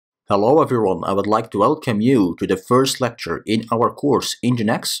Hello everyone, I would like to welcome you to the first lecture in our course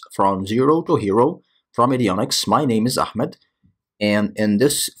NGINX from Zero to Hero from Eduonix. My name is Ahmed, and in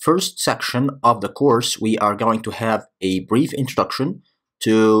this first section of the course we are going to have a brief introduction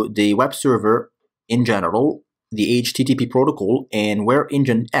to the web server in general, the HTTP protocol, and where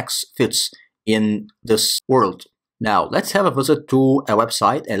NGINX fits in this world. Now let's have a visit to a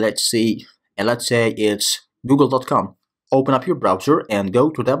website and let's say it's google.com. Open up your browser and go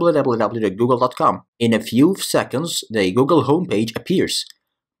to www.google.com. In a few seconds, the Google homepage appears.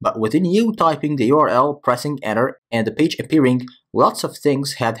 But within you typing the URL, pressing enter, and the page appearing, lots of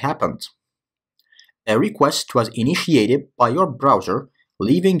things had happened. A request was initiated by your browser,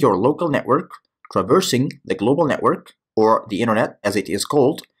 leaving your local network, traversing the global network, or the internet as it is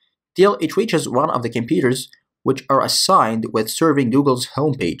called, till it reaches one of the computers which are assigned with serving Google's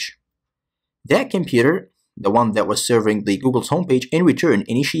homepage. That computer, the one that was serving the Google's homepage, in return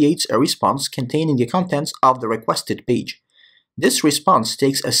initiates a response containing the contents of the requested page. This response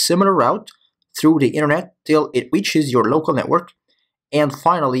takes a similar route through the internet till it reaches your local network and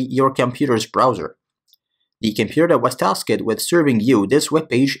finally your computer's browser. The computer that was tasked with serving you this web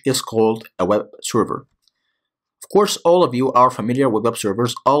page is called a web server. Of course, all of you are familiar with web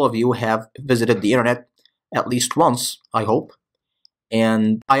servers. All of you have visited the internet at least once, I hope.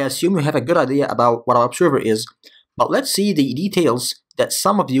 And I assume you have a good idea about what a web server is, but let's see the details that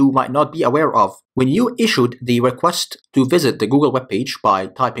some of you might not be aware of. When you issued the request to visit the Google webpage by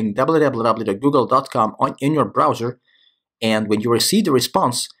typing www.google.com in your browser, and when you received the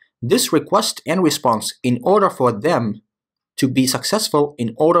response, this request and response, in order for them to be successful,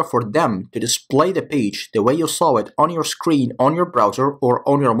 in order for them to display the page the way you saw it on your screen, on your browser, or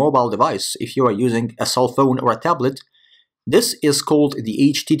on your mobile device, if you are using a cell phone or a tablet, this is called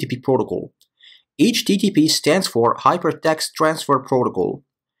the HTTP protocol. HTTP stands for Hypertext Transfer Protocol.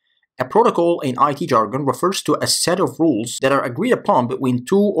 A protocol in IT jargon refers to a set of rules that are agreed upon between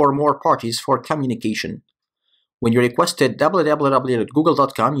two or more parties for communication. When you requested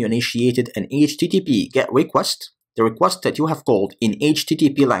www.google.com, you initiated an HTTP GET request. The request that you have called in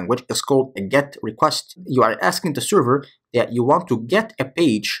HTTP language is called a GET request. You are asking the server that you want to get a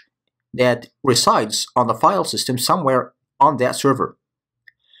page that resides on the file system somewhere on that server.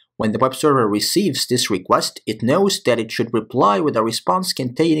 When the web server receives this request, it knows that it should reply with a response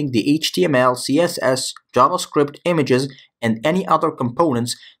containing the HTML, CSS, JavaScript, images, and any other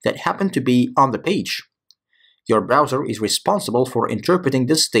components that happen to be on the page. Your browser is responsible for interpreting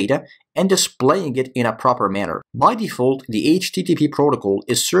this data and displaying it in a proper manner. By default, the HTTP protocol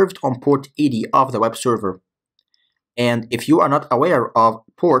is served on port 80 of the web server. And if you are not aware of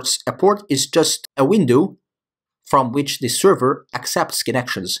ports, a port is just a window from which the server accepts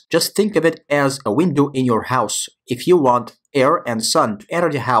connections. Just think of it as a window in your house. If you want air and sun to enter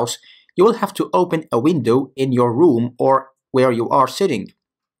the house, you will have to open a window in your room or where you are sitting.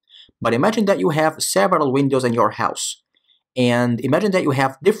 But imagine that you have several windows in your house. And imagine that you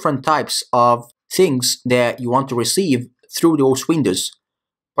have different types of things that you want to receive through those windows.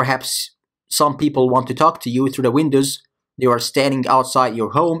 Perhaps some people want to talk to you through the windows. They are standing outside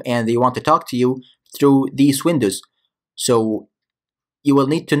your home and they want to talk to you through these windows. So you will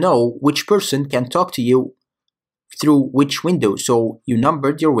need to know which person can talk to you through which window. So you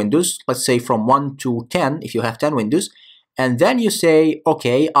numbered your windows, let's say from 1 to 10 if you have 10 windows, and then you say,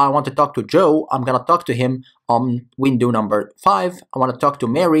 okay, I want to talk to Joe, I'm gonna talk to him on window number 5. I want to talk to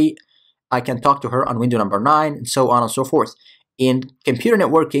Mary, I can talk to her on window number 9, and so on and so forth. In computer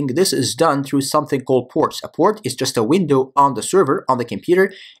networking, this is done through something called ports. A port is just a window on the server, on the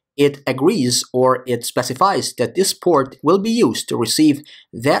computer. It agrees or it specifies that this port will be used to receive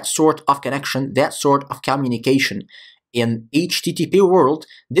that sort of connection, that sort of communication. In HTTP world,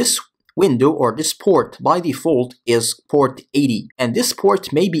 this window or this port by default is port 80, and this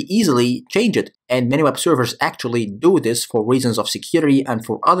port may be easily changed, and many web servers actually do this for reasons of security and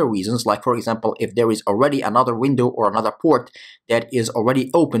for other reasons, like for example if there is already another window or another port that is already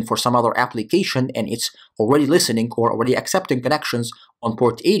open for some other application and it's already listening or already accepting connections on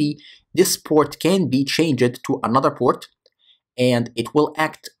port 80, this port can be changed to another port and it will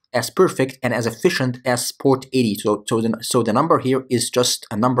act as perfect and as efficient as port 80. So the number here is just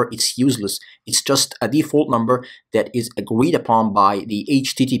a number, it's useless. It's just a default number that is agreed upon by the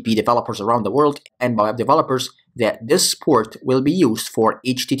HTTP developers around the world and by web developers that this port will be used for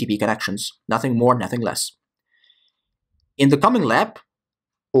HTTP connections. Nothing more, nothing less. In the coming lab,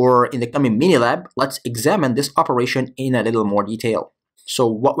 or in the coming mini lab, let's examine this operation in a little more detail. So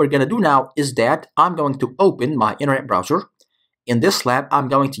what we're going to do now is that I'm going to open my internet browser. In this lab, I'm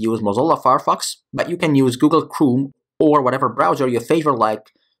going to use Mozilla Firefox, but you can use Google Chrome or whatever browser you favor,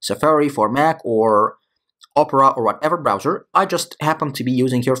 like Safari for Mac or Opera or whatever browser. I just happen to be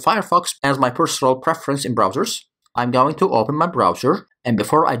using here Firefox as my personal preference in browsers. I'm going to open my browser, and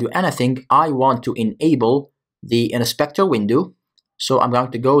before I do anything, I want to enable the inspector window. So I'm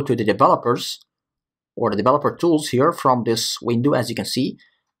going to go to the developers or the developer tools here from this window, as you can see,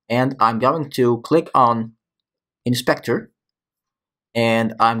 and I'm going to click on inspector,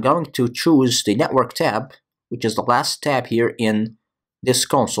 and I'm going to choose the network tab, which is the last tab here in this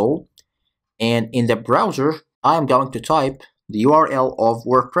console. And in the browser, I'm going to type the URL of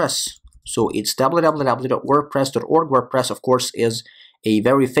WordPress. So it's www.wordpress.org. WordPress, of course, is a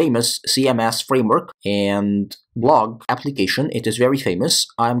very famous CMS framework and blog application. It is very famous.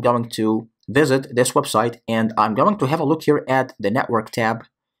 I'm going to visit this website, and I'm going to have a look here at the network tab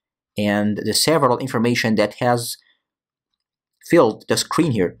and the several information that has filled the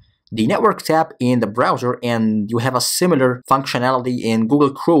screen here. The network tab in the browser, and you have a similar functionality in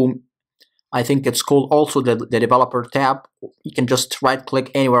Google Chrome. I think it's called also the developer tab. You can just right click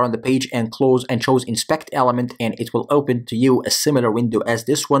anywhere on the page and close and choose inspect element, and it will open to you a similar window as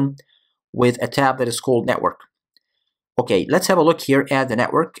this one with a tab that is called network. Okay, let's have a look here at the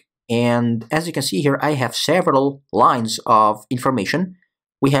network, and as you can see here, I have several lines of information.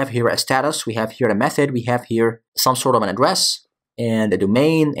 We have here a status, we have here a method, we have here some sort of an address, and the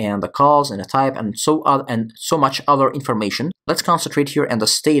domain, and the cause, and the type, and so much other information. Let's concentrate here on the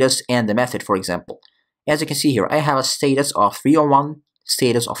status and the method, for example. As you can see here, I have a status of 301,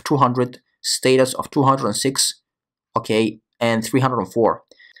 status of 200, status of 206, okay, and 304.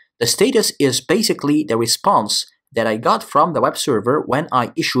 The status is basically the response that I got from the web server when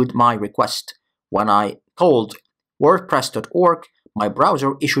I issued my request. When I called WordPress.org, my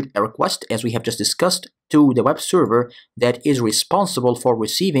browser issued a request, as we have just discussed, to the web server that is responsible for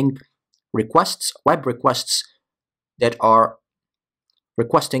receiving requests, web requests that are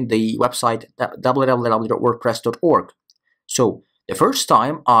requesting the website www.wordpress.org. So the first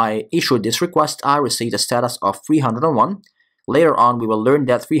time I issued this request, I received a status of 301. Later on, we will learn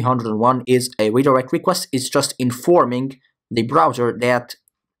that 301 is a redirect request. It's just informing the browser that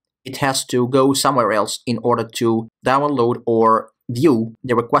it has to go somewhere else in order to download or view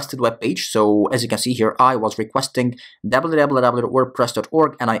the requested web page. So as you can see here, I was requesting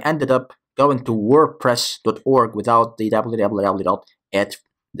www.wordpress.org, and I ended up going to wordpress.org without the www at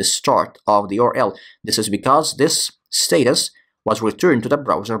the start of the URL. This is because this status was returned to the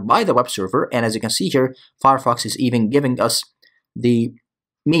browser by the web server, and as you can see here, Firefox is even giving us the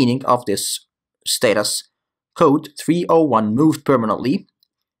meaning of this status code 301 moved permanently.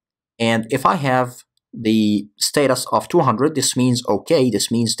 And if I have the status of 200, this means okay,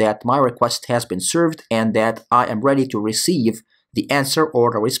 this means that my request has been served and that I am ready to receive the answer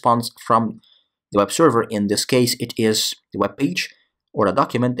or the response from the web server. In this case, it is the web page or the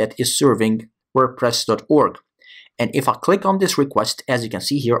document that is serving WordPress.org. And if I click on this request, as you can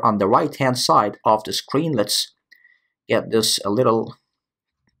see here on the right hand side of the screen, let's get this a little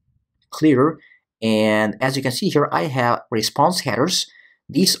clearer. And as you can see here, I have response headers.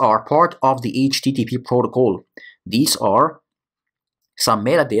 These are part of the HTTP protocol. These are some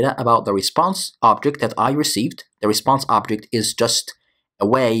metadata about the response object that I received. The response object is just a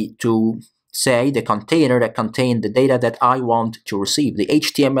way to say the container that contained the data that I want to receive, the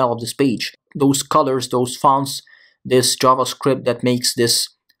HTML of this page, those colors, those fonts, this JavaScript that makes this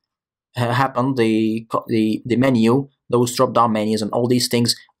happen, the menu, those drop-down menus and all these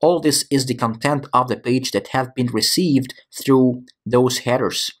things. All this is the content of the page that have been received through those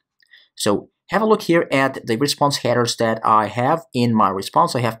headers. So have a look here at the response headers that I have in my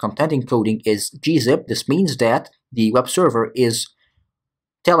response. I have content encoding is gzip. This means that the web server is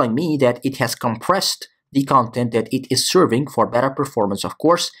telling me that it has compressed the content that it is serving for better performance, of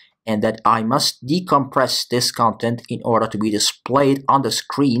course, and that I must decompress this content in order to be displayed on the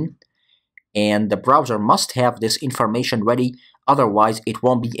screen. And the browser must have this information ready, otherwise it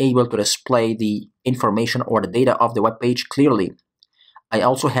won't be able to display the information or the data of the web page clearly. I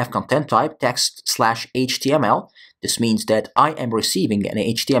also have content type text/HTML. This means that I am receiving an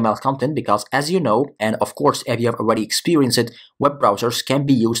HTML content because, as you know, and of course if you have already experienced it, web browsers can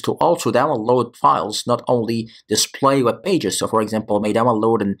be used to also download files, not only display web pages. So for example, may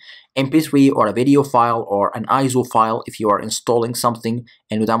download an MP3 or a video file or an ISO file if you are installing something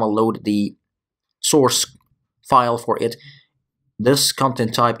and you download the source file for it. This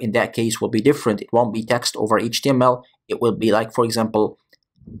content type in that case will be different. It won't be text over HTML. It will be like, for example,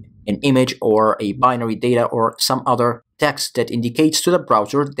 an image or a binary data or some other text that indicates to the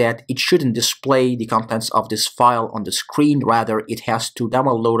browser that it shouldn't display the contents of this file on the screen. Rather, it has to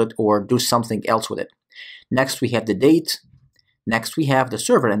download it or do something else with it. Next, we have the date. Next, we have the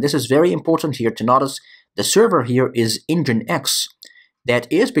server, and this is very important here to notice. The server here is NGINX. That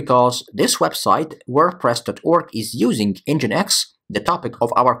is because this website, WordPress.org, is using NGINX, the topic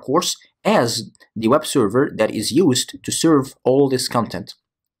of our course, as the web server that is used to serve all this content.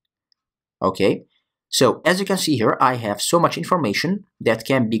 Okay, so as you can see here, I have so much information that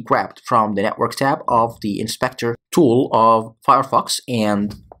can be grabbed from the Network tab of the Inspector tool of Firefox,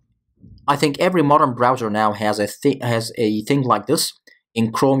 and I think every modern browser now has a thing like this.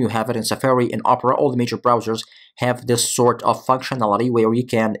 In Chrome, you have it. In Safari, in Opera, all the major browsers have this sort of functionality where you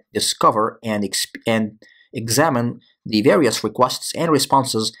can discover and examine the various requests and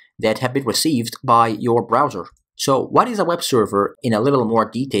responses that have been received by your browser. So what is a web server in a little more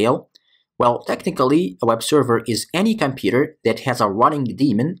detail? Well, technically, a web server is any computer that has a running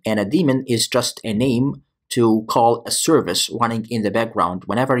daemon, and a daemon is just a name to call a service running in the background.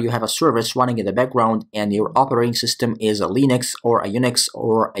 Whenever you have a service running in the background and your operating system is a Linux or a Unix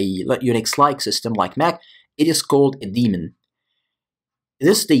or a Unix-like system like Mac, it is called a daemon.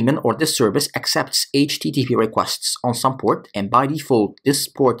 This daemon or this service accepts HTTP requests on some port, and by default this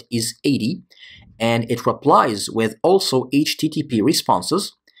port is 80, and it replies with also HTTP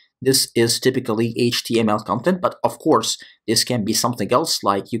responses. This is typically HTML content, but of course this can be something else,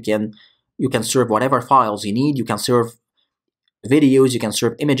 like you can serve whatever files you need, you can serve videos, you can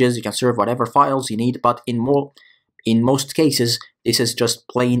serve images, you can serve whatever files you need, but in most cases this is just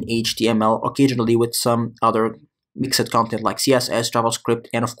plain HTML, occasionally with some other mixed content like CSS, JavaScript,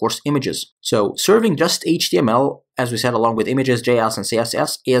 and of course images. So serving just HTML, as we said, along with images, JS, and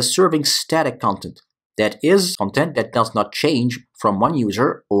CSS, is serving static content. That is content that does not change from one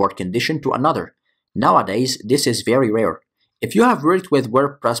user or condition to another. Nowadays, this is very rare. If you have worked with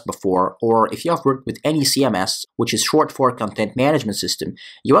WordPress before, or if you have worked with any CMS, which is short for Content Management System,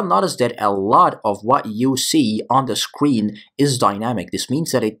 you will notice that a lot of what you see on the screen is dynamic. This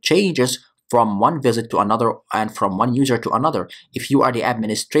means that it changes from one visit to another and from one user to another. If you are the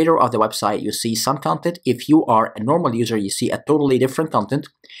administrator of the website, you see some content. If you are a normal user, you see a totally different content.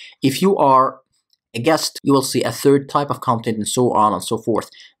 If you are a guest, you will see a third type of content, and so on and so forth.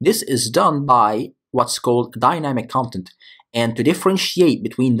 This is done by what's called dynamic content. And to differentiate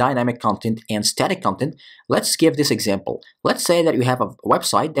between dynamic content and static content, let's give this example. Let's say that you have a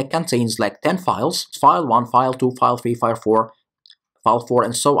website that contains like 10 files, file 1, file 2, file 3, file 4,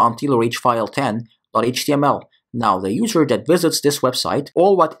 and so on until you reach file 10.html. Now, the user that visits this website,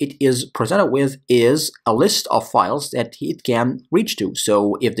 all what it is presented with is a list of files that it can reach to.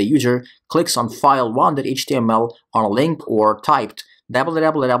 So if the user clicks on file 1.html on a link or typed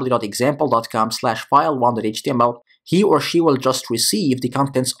www.example.com/file1.html, he or she will just receive the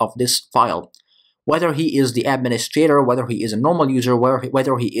contents of this file. Whether he is the administrator, whether he is a normal user,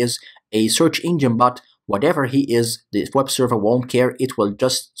 whether he is a search engine bot, whatever he is, the web server won't care. It will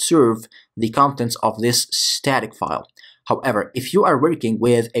just serve the contents of this static file. However, if you are working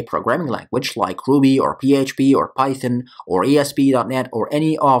with a programming language like Ruby or PHP or Python or ASP.NET or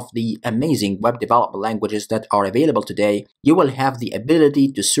any of the amazing web development languages that are available today, you will have the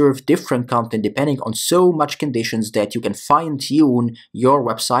ability to serve different content depending on so much conditions that you can fine-tune your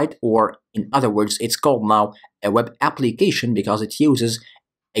website, or in other words, it's called now a web application because it uses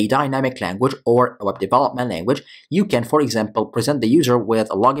a dynamic language or a web development language. You can, for example, present the user with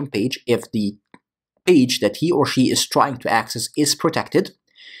a login page if the page that he or she is trying to access is protected.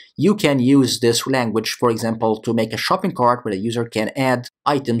 You can use this language, for example, to make a shopping cart where the user can add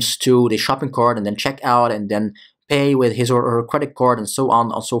items to the shopping cart and then check out and then pay with his or her credit card and so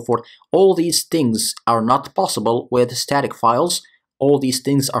on and so forth. All these things are not possible with static files. All these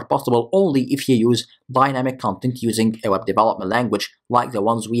things are possible only if you use dynamic content using a web development language like the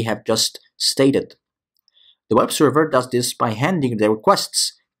ones we have just stated. The web server does this by handing the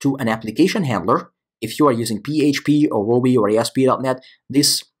requests to an application handler. If you are using PHP or Ruby or ASP.NET,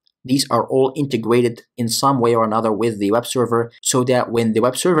 these are all integrated in some way or another with the web server, so that when the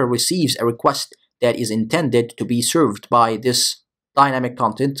web server receives a request that is intended to be served by this dynamic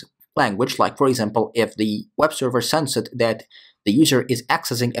content language, like for example, if the web server sends it that the user is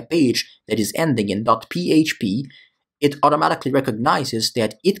accessing a page that is ending in .php, it automatically recognizes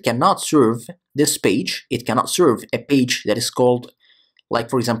that it cannot serve this page. It cannot serve a page that is called, like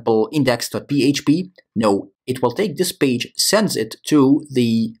for example, index.php. No, it will take this page, sends it to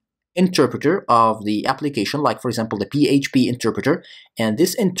the interpreter of the application, like for example the PHP interpreter, and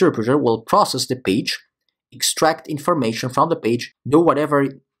this interpreter will process the page. extract information from the page, do whatever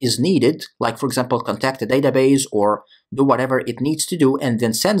is needed, like for example contact the database or do whatever it needs to do, and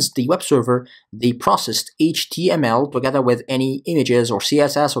then sends the web server the processed HTML together with any images or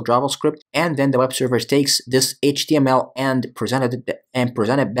CSS or JavaScript, and then the web server takes this HTML and present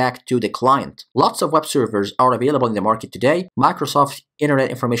it back to the client. Lots of web servers are available in the market today. Microsoft Internet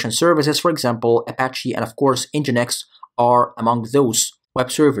Information Services, for example, Apache, and of course NGINX are among those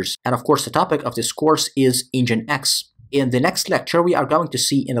web servers. And of course the topic of this course is NGINX. In the next lecture, we are going to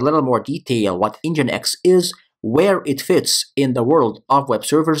see in a little more detail what NGINX is, where it fits in the world of web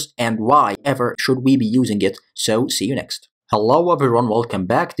servers, and why ever should we be using it. So, see you next. Hello everyone, welcome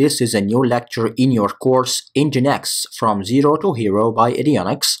back. This is a new lecture in your course NGINX From Zero to Hero by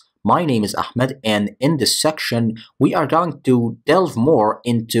Eduonix. My name is Ahmed, and in this section, we are going to delve more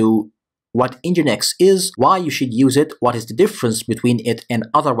into what NGINX is, why you should use it, what is the difference between it and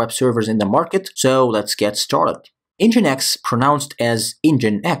other web servers in the market. So, let's get started. NGINX, pronounced as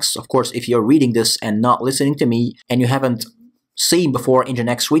NGINX. Of course, if you're reading this and not listening to me, and you haven't seen before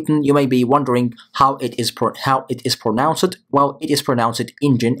NGINX written, you may be wondering how it is pronounced. Well, it is pronounced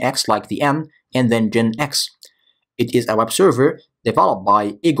NGINX, like the N, and then GINX. It is a web server developed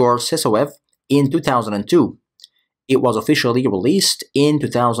by Igor Seseyev in 2002. It was officially released in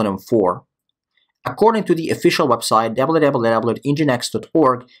 2004. According to the official website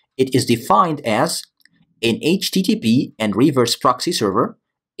www.nginx.org, it is defined as an HTTP and reverse proxy server,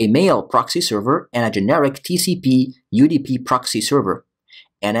 a mail proxy server, and a generic TCP UDP proxy server.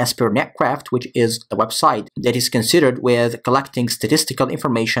 And as per Netcraft, which is a website that is considered with collecting statistical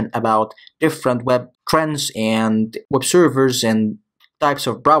information about different web trends and web servers and types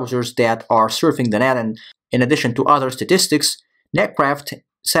of browsers that are surfing the net, and in addition to other statistics, Netcraft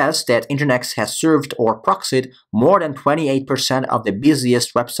says that NGINX has served or proxied more than 28% of the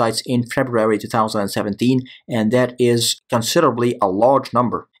busiest websites in February 2017, and that is considerably a large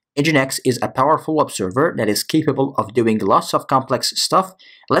number. NGINX is a powerful web server that is capable of doing lots of complex stuff.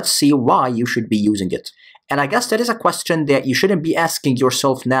 Let's see why you should be using it. And I guess that is a question that you shouldn't be asking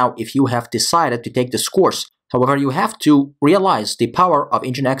yourself now if you have decided to take this course. However, you have to realize the power of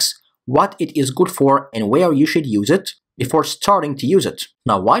NGINX, what it is good for, and where you should use it before starting to use it.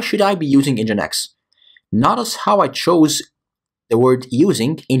 Now, why should I be using NGINX? Notice how I chose the word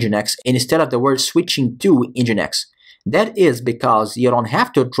using NGINX instead of the word switching to NGINX. That is because you don't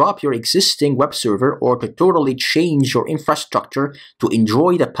have to drop your existing web server or to totally change your infrastructure to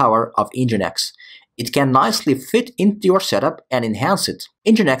enjoy the power of NGINX. It can nicely fit into your setup and enhance it.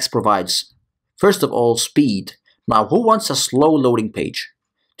 NGINX provides, first of all, speed. Now, who wants a slow loading page?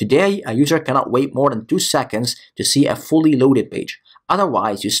 Today, a user cannot wait more than 2 seconds to see a fully loaded page.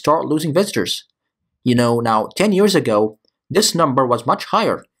 Otherwise, you start losing visitors. You know, now 10 years ago, this number was much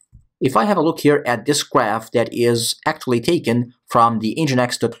higher. If I have a look here at this graph that is actually taken from the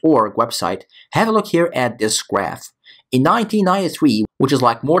nginx.org website, have a look here at this graph. In 1993, which is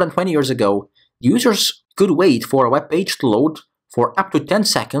like more than 20 years ago, users could wait for a web page to load for up to 10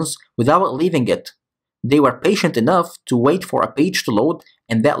 seconds without leaving it. They were patient enough to wait for a page to load,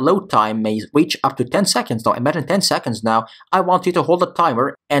 and that load time may reach up to 10 seconds. Now imagine 10 seconds now. I want you to hold a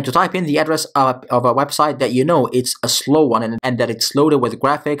timer and to type in the address of a website that you know it's a slow one and that it's loaded with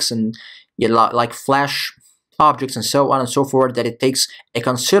graphics and like flash objects and so on and so forth, that it takes a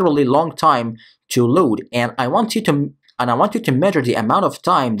considerably long time to load. And I want you to measure the amount of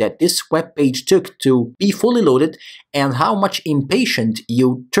time that this web page took to be fully loaded and how much impatient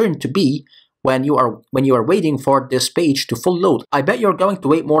you turn to be when you are waiting for this page to full load. I bet you're going to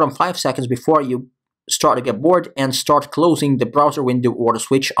wait more than 5 seconds before you start to get bored and start closing the browser window or to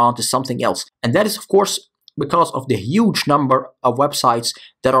switch on to something else. And that is, of course, because of the huge number of websites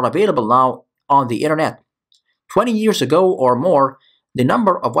that are available now on the internet. 20 years ago or more, the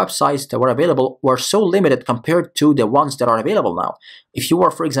number of websites that were available were so limited compared to the ones that are available now. If you were,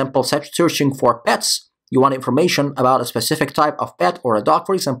 for example, searching for pets, you want information about a specific type of pet or a dog,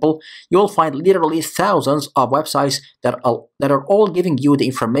 for example, you'll find literally thousands of websites that are all giving you the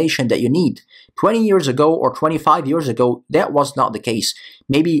information that you need. 20 years ago or 25 years ago, that was not the case.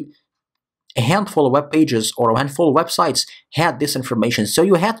 Maybe a handful of web pages or a handful of websites had this information, so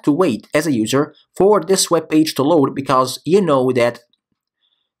you had to wait as a user for this web page to load, because you know that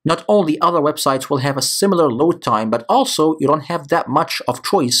not only other websites will have a similar load time, but also you don't have that much of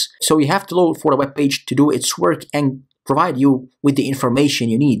choice. So you have to load for a web page to do its work and provide you with the information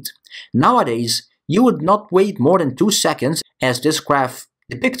you need. Nowadays, you would not wait more than 2 seconds, as this graph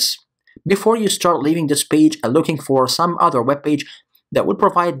depicts, before you start leaving this page and looking for some other web page that would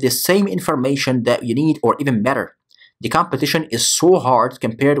provide the same information that you need or even better. The competition is so hard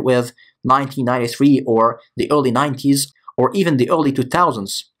compared with 1993 or the early 90s or even the early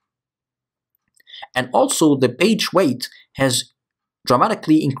 2000s. And also the page weight has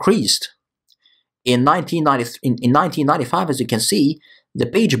dramatically increased. In 1995, as you can see, the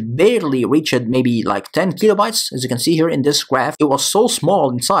page barely reached maybe like 10 kilobytes, as you can see here in this graph. It was so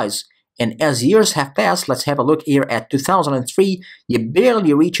small in size. And as years have passed, let's have a look here at 2003, you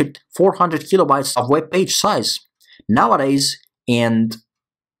barely reached 400 kilobytes of web page size. Nowadays, and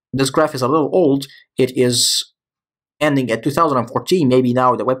this graph is a little old, it is ending at 2014. Maybe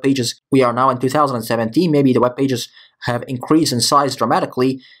now the web pages, we are now in 2017, maybe the web pages have increased in size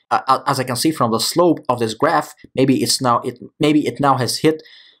dramatically. As I can see from the slope of this graph, maybe it now has hit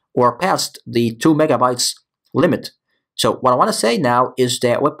or passed the 2 megabytes limit. So what I want to say now is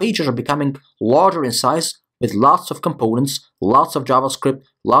that web pages are becoming larger in size with lots of components, lots of JavaScript,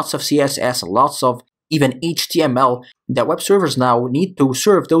 lots of CSS, lots of even HTML, that web servers now need to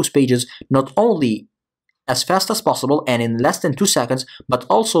serve those pages not only as fast as possible and in less than 2 seconds, but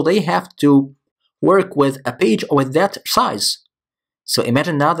also they have to work with a page with that size. So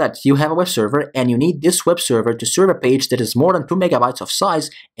imagine now that you have a web server and you need this web server to serve a page that is more than 2 megabytes of size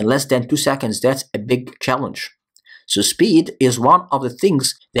in less than 2 seconds. That's a big challenge. So speed is one of the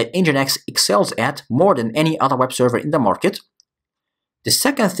things that NGINX excels at more than any other web server in the market. The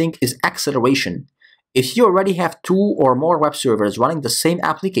second thing is acceleration. If you already have 2 or more web servers running the same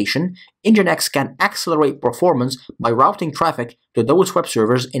application, NGINX can accelerate performance by routing traffic to those web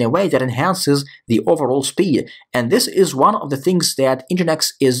servers in a way that enhances the overall speed. And this is one of the things that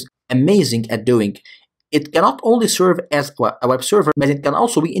NGINX is amazing at doing. It cannot only serve as a web server, but it can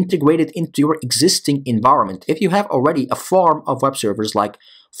also be integrated into your existing environment. If you have already a farm of web servers, like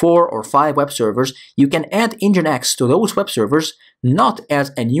 4 or 5 web servers, you can add NGINX to those web servers, not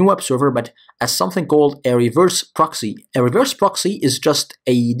as a new web server, but as something called a reverse proxy. A reverse proxy is just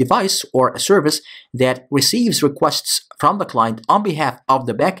a device or a service that receives requests from the client on behalf of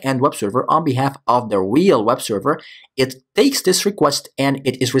the backend web server, on behalf of the real web server. It takes this request and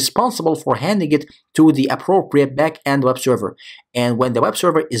it is responsible for handing it to the appropriate backend web server. And when the web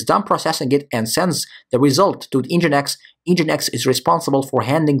server is done processing it and sends the result to NGINX, NGINX is responsible for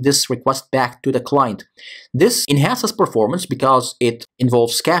handing this request back to the client. This enhances performance because it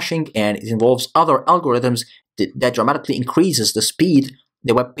involves caching and it involves other algorithms that dramatically increases the speed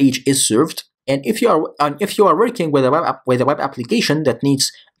the web page is served. And if you are working with a web application that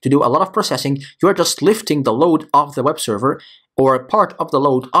needs to do a lot of processing, you are just lifting the load of the web server or a part of the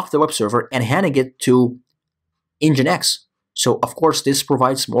load of the web server and handing it to NGINX. So of course this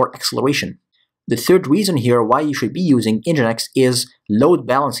provides more acceleration. The third reason here why you should be using NGINX is load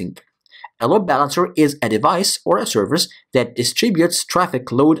balancing. A load balancer is a device or a service that distributes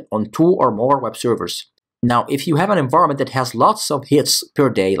traffic load on 2 or more web servers. Now, if you have an environment that has lots of hits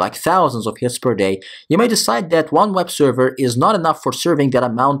per day, like thousands of hits per day, you may decide that one web server is not enough for serving that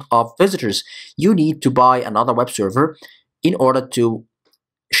amount of visitors. You need to buy another web server in order to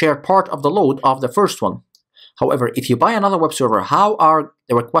share part of the load of the first one. However, if you buy another web server, how are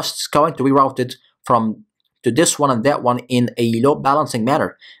the requests going to be routed from to this one and that one in a load balancing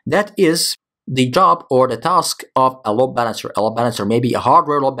manner? That is the job or the task of a load balancer. A load balancer may be a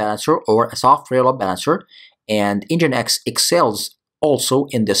hardware load balancer or a software load balancer, and NGINX excels also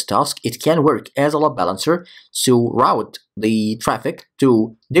in this task. It can work as a load balancer to route the traffic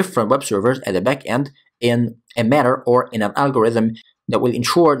to different web servers at the back end in a manner or in an algorithm that will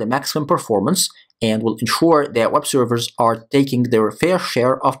ensure the maximum performance and will ensure that web servers are taking their fair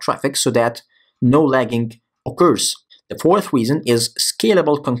share of traffic so that no lagging occurs. The fourth reason is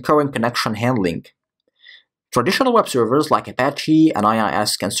scalable concurrent connection handling. Traditional web servers like Apache and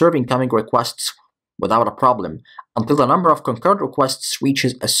IIS can serve incoming requests without a problem until the number of concurrent requests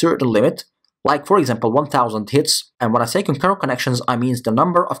reaches a certain limit, like for example 1000 hits. And when I say concurrent connections, I mean the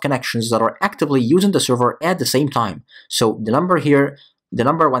number of connections that are actively using the server at the same time. So the number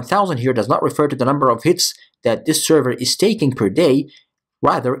 1000 here does not refer to the number of hits that this server is taking per day.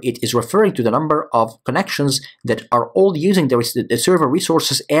 Rather, it is referring to the number of connections that are all using the server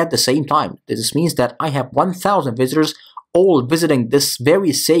resources at the same time. This means that I have 1000 visitors all visiting this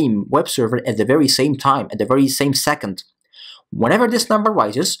very same web server at the very same time, at the very same second. Whenever this number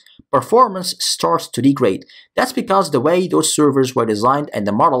rises, performance starts to degrade. That's because the way those servers were designed and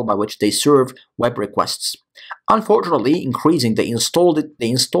the model by which they serve web requests. Unfortunately, increasing the installed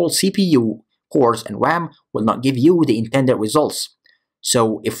CPU cores and RAM will not give you the intended results.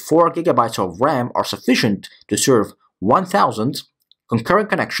 So if 4 gigabytes of RAM are sufficient to serve 1000 concurrent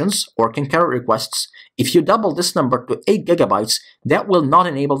connections or concurrent requests, if you double this number to 8 gigabytes, that will not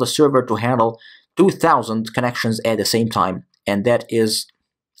enable the server to handle 2000 connections at the same time. And that is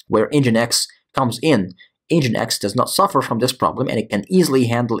where NGINX comes in. NGINX does not suffer from this problem, and it can easily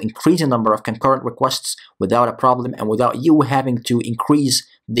handle increasing number of concurrent requests without a problem and without you having to increase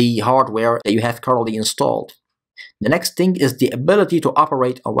the hardware that you have currently installed. The next thing is the ability to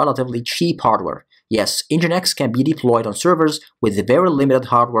operate on relatively cheap hardware. Yes, NGINX can be deployed on servers with very limited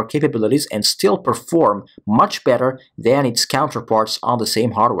hardware capabilities and still perform much better than its counterparts on the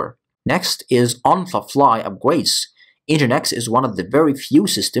same hardware. Next is on-the-fly upgrades. NGINX is one of the very few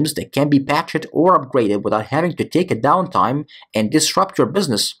systems that can be patched or upgraded without having to take a downtime and disrupt your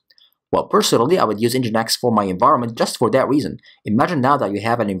business. Well, personally, I would use NGINX for my environment just for that reason. Imagine now that you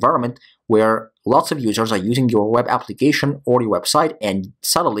have an environment where lots of users are using your web application or your website, and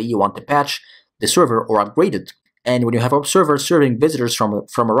suddenly you want to patch the server or upgrade it. And when you have a server serving visitors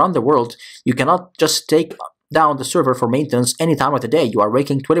from around the world, you cannot just take down the server for maintenance any time of the day. You are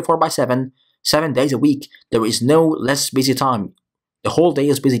working 24/7, 7 days a week. There is no less busy time. The whole day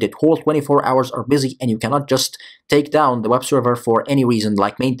is busy, the whole 24 hours are busy, and you cannot just take down the web server for any reason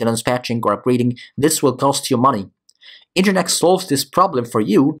like maintenance, patching, or upgrading. This will cost you money. NGINX solves this problem for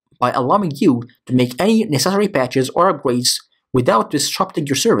you by allowing you to make any necessary patches or upgrades without disrupting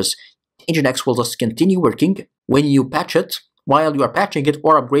your service. NGINX will just continue working. When you patch it, while you are patching it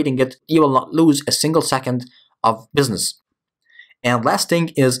or upgrading it, you will not lose a single second of business. And last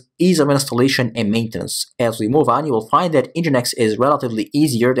thing is ease of installation and maintenance. As we move on, you will find that NGINX is relatively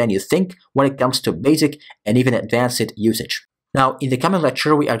easier than you think when it comes to basic and even advanced usage. Now, in the coming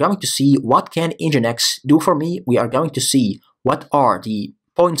lecture, we are going to see what can NGINX do for me. We are going to see what are the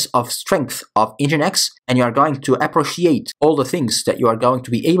points of strength of NGINX, and you are going to appreciate all the things that you are going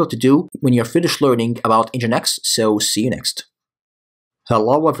to be able to do when you're finished learning about NGINX. So, see you next.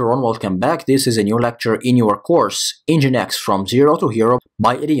 Hello everyone, welcome back. This is a new lecture in your course, NGINX from Zero to Hero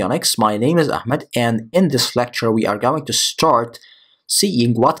by Eduonix. My name is Ahmed, and in this lecture we are going to start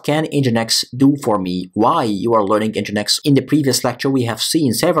seeing what can NGINX do for me, why you are learning NGINX. In the previous lecture we have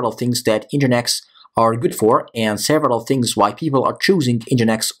seen several things that NGINX are good for and several things why people are choosing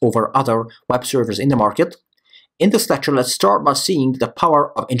NGINX over other web servers in the market. In this lecture, let's start by seeing the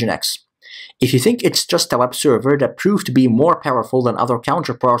power of NGINX. If you think it's just a web server that proved to be more powerful than other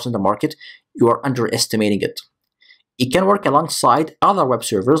counterparts in the market, you are underestimating it. It can work alongside other web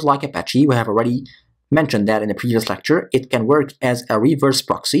servers like Apache. We have already mentioned that in the previous lecture. It can work as a reverse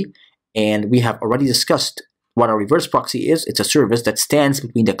proxy, and we have already discussed what a reverse proxy is. It's a service that stands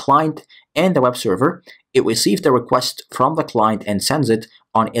between the client and the web server. It receives the request from the client and sends it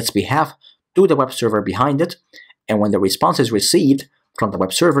on its behalf to the web server behind it, and when the response is received from the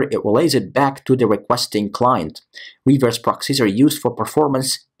web server, it relays it back to the requesting client. Reverse proxies are used for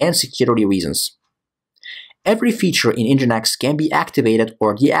performance and security reasons. Every feature in NGINX can be activated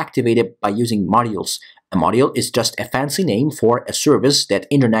or deactivated by using modules. A module is just a fancy name for a service that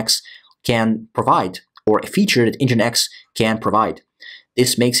NGINX can provide, or a feature that NGINX can provide.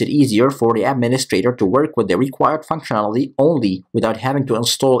 This makes it easier for the administrator to work with the required functionality only without having to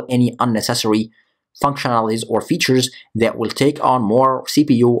install any unnecessary functionalities or features that will take on more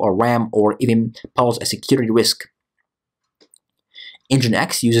CPU or RAM or even pose a security risk.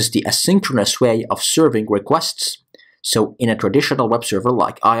 NGINX uses the asynchronous way of serving requests. So in a traditional web server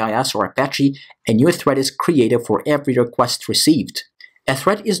like IIS or Apache, a new thread is created for every request received. A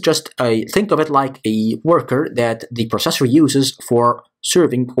thread is just think of it like a worker that the processor uses for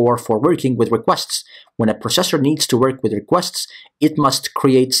serving or for working with requests. When a processor needs to work with requests, it must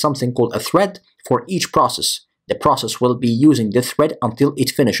create something called a thread for each process. The process will be using the thread until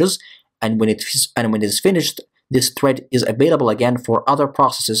it finishes, and when it is finished, this thread is available again for other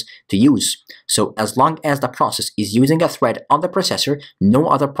processes to use. So as long as the process is using a thread on the processor, no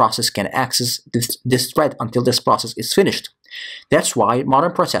other process can access this thread until this process is finished. That's why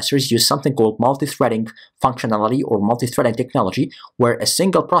modern processors use something called multi-threading functionality or multi-threading technology, where a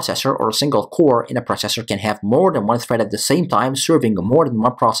single processor or a single core in a processor can have more than one thread at the same time, serving more than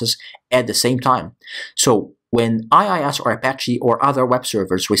one process at the same time. So when IIS or Apache or other web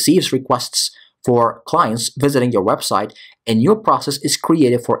servers receives requests for clients visiting your website, a new process is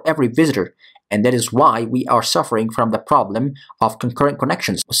created for every visitor, and that is why we are suffering from the problem of concurrent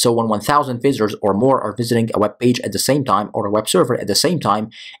connections. So when 1,000 visitors or more are visiting a web page at the same time or a web server at the same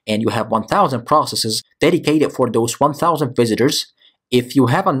time, and you have 1,000 processes dedicated for those 1,000 visitors, if you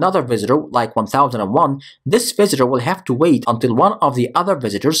have another visitor like 1001, this visitor will have to wait until one of the other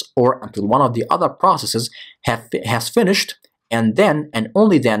visitors or until one of the other processes has finished, and then and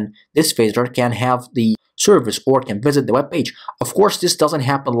only then this visitor can have the service or can visit the web page. Of course, this doesn't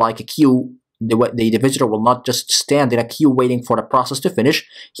happen like a queue. The visitor will not just stand in a queue waiting for the process to finish.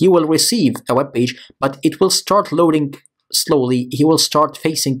 He will receive a web page, but it will start loading slowly. He will start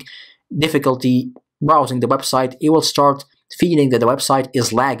facing difficulty browsing the website. He will start feeling that the website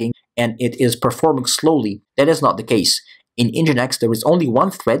is lagging and it is performing slowly. That is not the case. In NGINX, there is only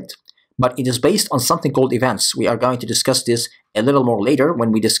one thread, but it is based on something called events. We are going to discuss this a little more later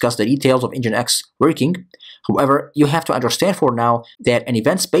when we discuss the details of NGINX working. However, you have to understand for now that an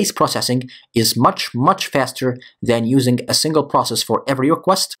events-based processing is much, much faster than using a single process for every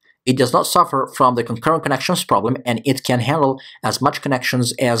request. It does not suffer from the concurrent connections problem, and it can handle as much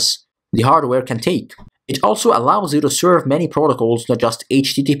connections as the hardware can take. It also allows you to serve many protocols, not just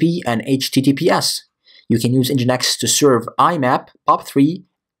HTTP and HTTPS. You can use NGINX to serve IMAP, POP3,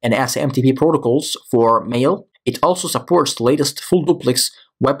 and SMTP protocols for mail. It also supports the latest full duplex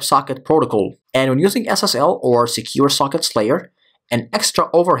WebSocket protocol. And when using SSL or Secure Sockets layer, an extra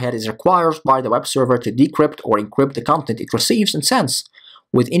overhead is required by the web server to decrypt or encrypt the content it receives and sends.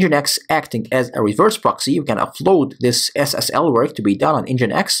 With NGINX acting as a reverse proxy, you can offload this SSL work to be done on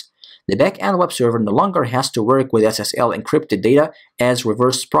NGINX. The backend web server no longer has to work with SSL encrypted data, as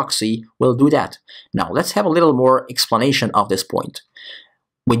reverse proxy will do that. Now let's have a little more explanation of this point.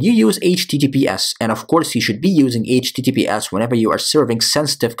 When you use HTTPS, and of course you should be using HTTPS whenever you are serving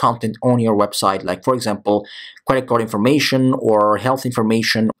sensitive content on your website, like for example credit card information or health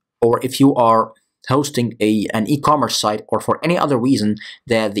information, or if you are hosting an e-commerce site, or for any other reason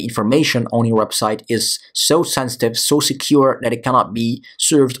that the information on your website is so sensitive, so secure that it cannot be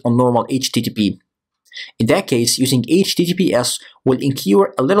served on normal HTTP. In that case, using HTTPS will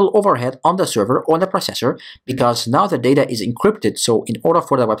incur a little overhead on the server or the processor, because now the data is encrypted. So in order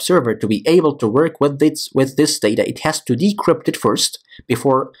for the web server to be able to work with this data, it has to decrypt it first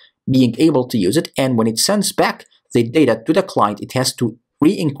before being able to use it. And when it sends back the data to the client, it has to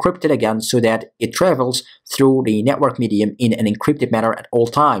re-encrypt it again so that it travels through the network medium in an encrypted manner at all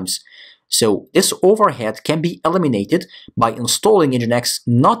times. So this overhead can be eliminated by installing NGINX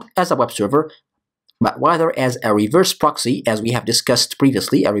not as a web server, but rather as a reverse proxy. As we have discussed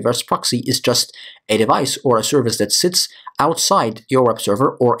previously, a reverse proxy is just a device or a service that sits outside your web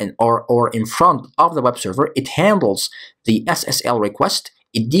server or in front of the web server. It handles the SSL request,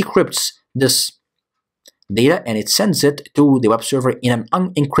 it decrypts this data, and it sends it to the web server in an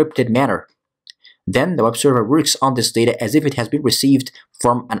unencrypted manner. Then the web server works on this data as if it has been received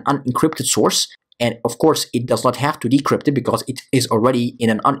from an unencrypted source, and of course it does not have to decrypt it because it is already in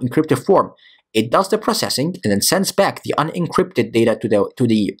an unencrypted form. It does the processing and then sends back the unencrypted data to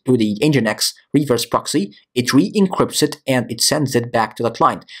the NGINX reverse proxy. It re-encrypts it and it sends it back to the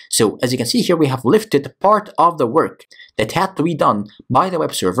client. So as you can see here, we have lifted part of the work that had to be done by the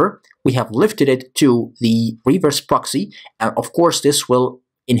web server. We have lifted it to the reverse proxy, and of course this will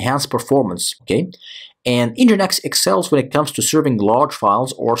enhance performance. Okay, and NGINX excels when it comes to serving large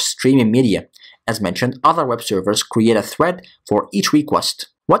files or streaming media. As mentioned, other web servers create a thread for each request.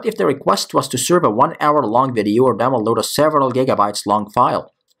 What if the request was to serve a 1 hour long video or download a several gigabytes long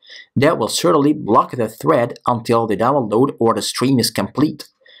file? That will certainly block the thread until the download or the stream is complete.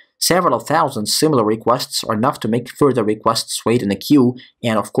 Several thousand similar requests are enough to make further requests wait in a queue,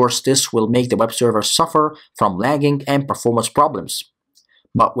 and of course this will make the web server suffer from lagging and performance problems.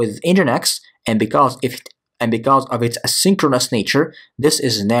 But with NGINX, and because of its asynchronous nature, this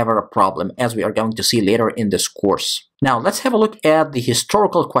is never a problem, as we are going to see later in this course. Now let's have a look at the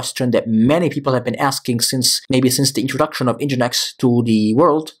historical question that many people have been asking since the introduction of NGINX to the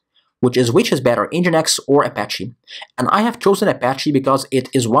world, which is better, NGINX or Apache? And I have chosen Apache because it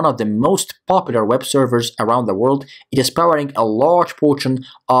is one of the most popular web servers around the world. It is powering a large portion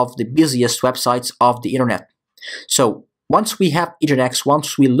of the busiest websites of the internet. So once we have NGINX,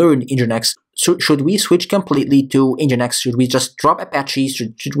 once we learn NGINX, should we switch completely to NGINX? Should we just drop Apache?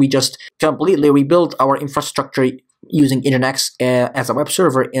 Should we just completely rebuild our infrastructure using NGINX as a web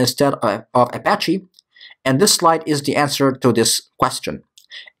server instead of Apache? And this slide is the answer to this question.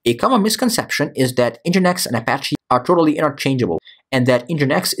 A common misconception is that NGINX and Apache are totally interchangeable, and that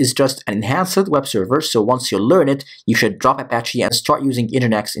NGINX is just an enhanced web server, so once you learn it, you should drop Apache and start using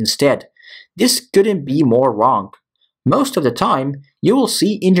NGINX instead. This couldn't be more wrong. Most of the time, you will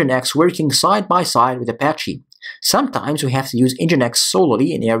see NGINX working side by side with Apache. Sometimes we have to use NGINX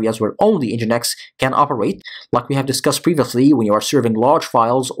solely in areas where only NGINX can operate, like we have discussed previously when you are serving large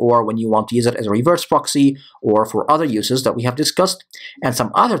files or when you want to use it as a reverse proxy or for other uses that we have discussed, and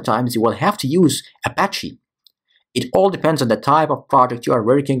some other times you will have to use Apache. It all depends on the type of project you are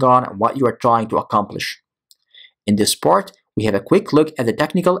working on and what you are trying to accomplish. In this part, we have a quick look at the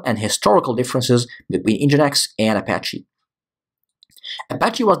technical and historical differences between NGINX and Apache.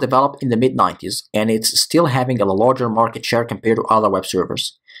 Apache was developed in the mid-90s, and it's still having a larger market share compared to other web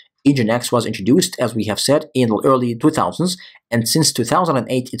servers. NGINX was introduced, as we have said, in the early 2000s, and since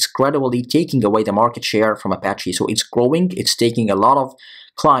 2008, it's gradually taking away the market share from Apache. So it's growing, it's taking a lot of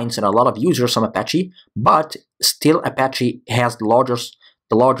clients and a lot of users from Apache, but still Apache has the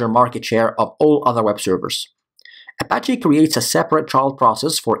larger market share of all other web servers. Apache creates a separate child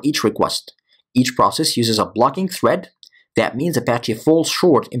process for each request. Each process uses a blocking thread. That means Apache falls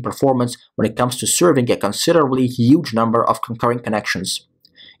short in performance when it comes to serving a considerably huge number of concurrent connections.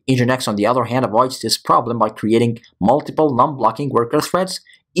 NGINX, on the other hand, avoids this problem by creating multiple non-blocking worker threads.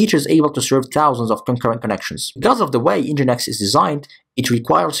 Each is able to serve thousands of concurrent connections. Because of the way NGINX is designed, it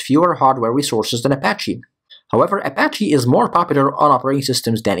requires fewer hardware resources than Apache. However, Apache is more popular on operating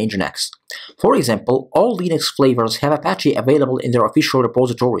systems than NGINX. For example, all Linux flavors have Apache available in their official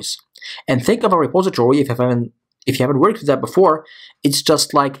repositories. And think of a repository, if you haven't worked with that before, it's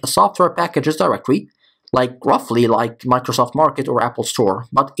just like a software packages directory, roughly like Microsoft Market or Apple Store,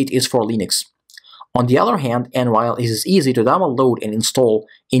 but it is for Linux. On the other hand, and while it is easy to download and install,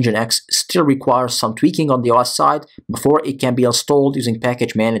 NGINX still requires some tweaking on the OS side before it can be installed using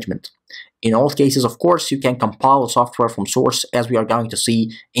package management. In all cases, of course, you can compile the software from source, as we are going to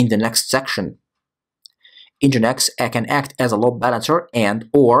see in the next section. NGINX can act as a load balancer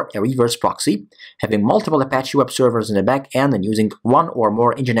and/or a reverse proxy, having multiple Apache web servers in the back end and using one or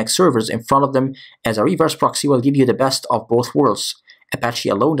more NGINX servers in front of them as a reverse proxy will give you the best of both worlds. Apache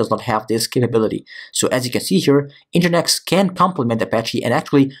alone does not have this capability. So as you can see here, NGINX can complement Apache, and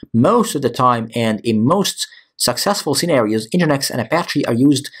actually most of the time and in most successful scenarios, NGINX and Apache are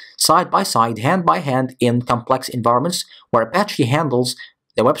used side by side, hand by hand in complex environments where Apache handles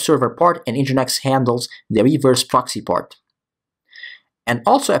the web server part and NGINX handles the reverse proxy part. And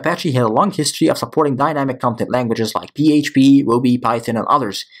also Apache has a long history of supporting dynamic content languages like PHP, Ruby, Python, and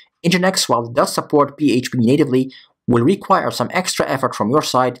others. NGINX, while it does support PHP natively, will require some extra effort from your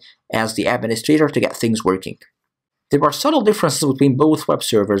side as the administrator to get things working. There are subtle differences between both web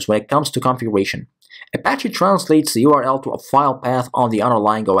servers when it comes to configuration. Apache translates the URL to a file path on the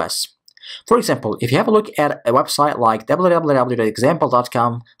underlying OS. For example, if you have a look at a website like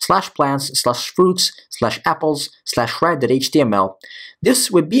www.example.com/plants/fruits/apples/red.html,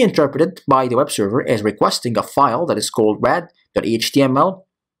 this would be interpreted by the web server as requesting a file that is called red.html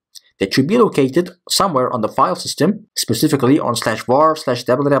that should be located somewhere on the file system, specifically on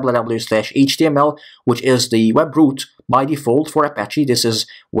 /var/www/html, which is the web root by default for Apache. This is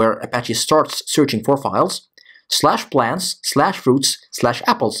where Apache starts searching for files.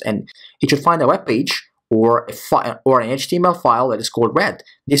 /plants/fruits/apples, and it should find a web page or an HTML file that is called red.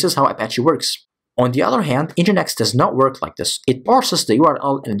 This is how Apache works. On the other hand, NGINX does not work like this. It parses the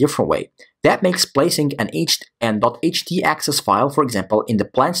URL in a different way. That makes placing an .htaccess file, for example, in the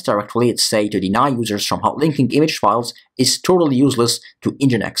plants directory, let's say to deny users from linking image files, is totally useless to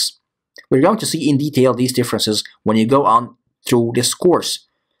NGINX. We're going to see in detail these differences when you go on through this course.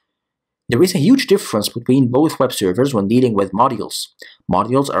 There is a huge difference between both web servers when dealing with modules.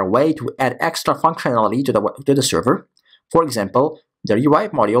 Modules are a way to add extra functionality to the server. For example, the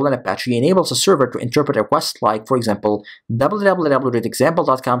rewrite module in Apache enables a server to interpret requests like, for example,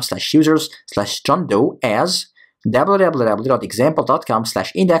 www.example.com/users/johndoe as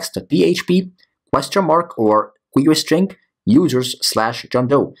www.example.com/index.php or query string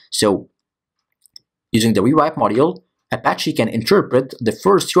users/johndoe. So, using the rewrite module, Apache can interpret the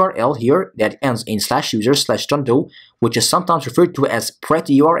first URL here that ends in /users/johndoe, which is sometimes referred to as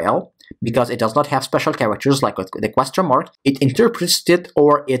pretty URL because it does not have special characters like the question mark. It interprets it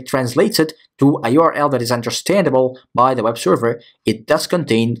or it translates it to a URL that is understandable by the web server. It does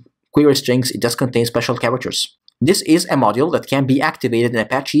contain query strings, it does contain special characters. This is a module that can be activated in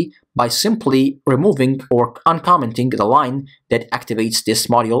Apache by simply removing or uncommenting the line that activates this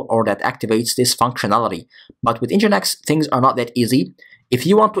module or that activates this functionality. But with NGINX, things are not that easy. If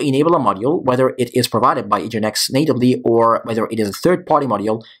you want to enable a module, whether it is provided by NGINX natively or whether it is a third-party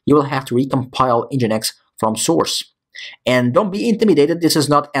module, you will have to recompile NGINX from source. And don't be intimidated, this is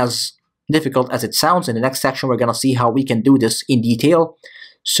not as difficult as it sounds. In the next section, we're going to see how we can do this in detail.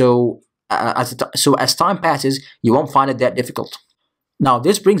 So as time passes, you won't find it that difficult. Now,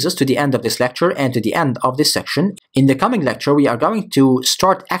 this brings us to the end of this lecture and to the end of this section. In the coming lecture, we are going to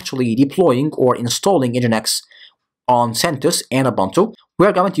start actually deploying or installing NGINX on CentOS and Ubuntu. We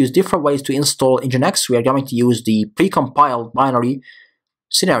are going to use different ways to install NGINX. We are going to use the precompiled binary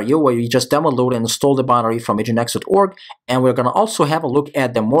scenario where you just download and install the binary from nginx.org, and we're going to also have a look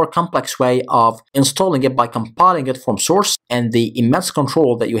at the more complex way of installing it by compiling it from source and the immense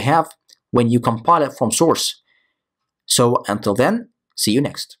control that you have when you compile it from source. So until then, see you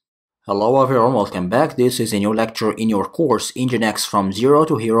next. Hello everyone, welcome back. This is a new lecture in your course NGINX from Zero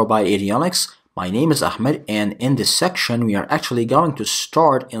to Hero by Eduonix. My name is Ahmed, and in this section we are actually going to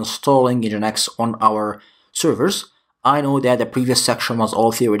start installing NGINX on our servers. I know that the previous section was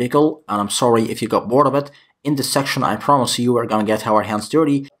all theoretical, and I'm sorry if you got bored of it. In this section, I promise you we're gonna get our hands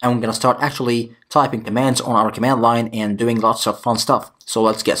dirty, and we're gonna start actually typing commands on our command line and doing lots of fun stuff. So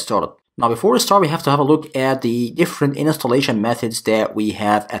let's get started. Now before we start, we have to have a look at the different installation methods that we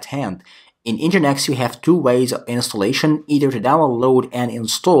have at hand. In NGINX, you have two ways of installation, either to download and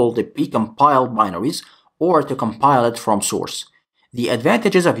install the precompiled binaries or to compile it from source. The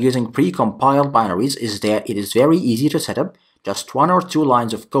advantages of using precompiled binaries is that it is very easy to set up, just one or two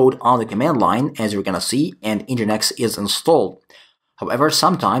lines of code on the command line, as you're gonna see, and NGINX is installed. However,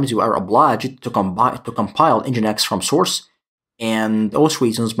 sometimes you are obliged to compile NGINX from source, and those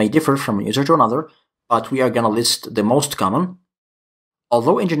reasons may differ from a user to another, but we are going to list the most common.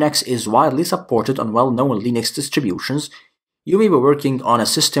 Although NGINX is widely supported on well-known Linux distributions, you may be working on a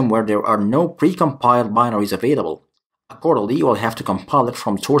system where there are no precompiled binaries available. Accordingly, you will have to compile it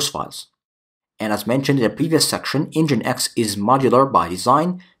from source files. And as mentioned in the previous section, NGINX is modular by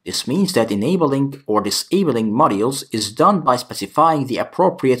design. This means that enabling or disabling modules is done by specifying the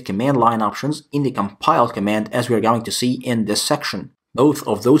appropriate command line options in the compile command, as we are going to see in this section. Both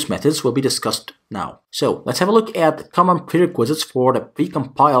of those methods will be discussed now. So let's have a look at common prerequisites for the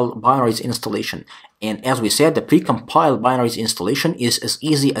precompiled binaries installation. And as we said, the precompiled binaries installation is as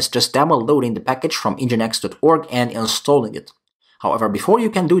easy as just downloading the package from nginx.org and installing it. However, before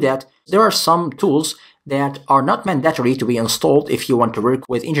you can do that, there are some tools that are not mandatory to be installed if you want to work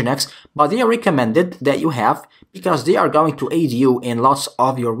with NGINX, but they are recommended that you have because they are going to aid you in lots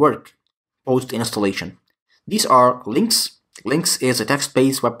of your work post-installation. These are NGINX. NGINX is a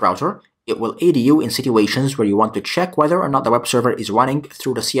text-based web browser. It will aid you in situations where you want to check whether or not the web server is running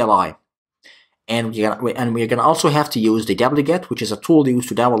through the CLI. And we're going to also have to use the wget, which is a tool used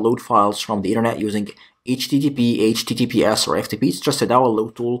to download files from the internet using HTTP, HTTPS, or FTP. It's just a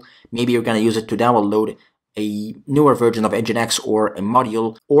download tool. Maybe you're going to use it to download a newer version of NGINX or a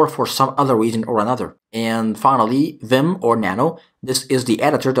module, or for some other reason or another. And finally, Vim or Nano. This is the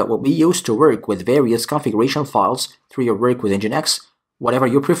editor that will be used to work with various configuration files through your work with NGINX. Whatever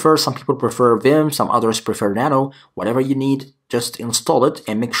you prefer, some people prefer Vim, some others prefer Nano. Whatever you need, just install it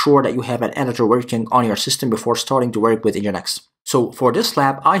and make sure that you have an editor working on your system before starting to work with NGINX. So for this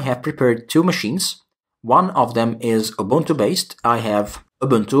lab, I have prepared two machines. One of them is Ubuntu based. I have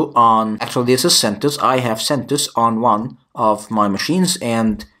Ubuntu on, actually this is CentOS. I have CentOS on one of my machines,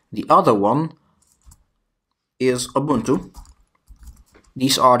 and the other one is Ubuntu.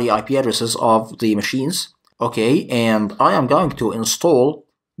 These are the IP addresses of the machines. Okay, and I am going to install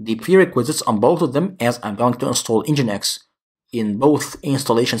the prerequisites on both of them, as I'm going to install NGINX in both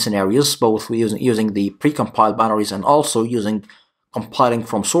installation scenarios, both using the precompiled binaries and also using compiling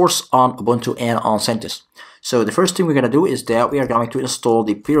from source on Ubuntu and on CentOS. So the first thing we're going to do is that we are going to install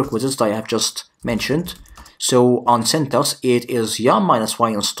the prerequisites that I have just mentioned. So on CentOS, it is yum-y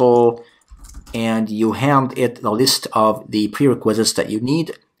install, and you hand it the list of the prerequisites that you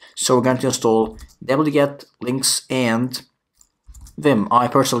need. So we're going to install wget, NGINX, and Vim. I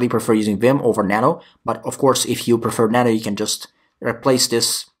personally prefer using Vim over Nano, but of course if you prefer Nano, you can just replace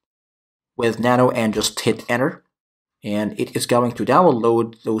this with Nano and just hit enter. And it is going to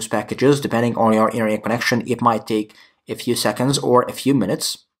download those packages. Depending on your internet connection, it might take a few seconds or a few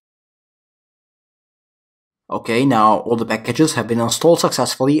minutes. Okay, now all the packages have been installed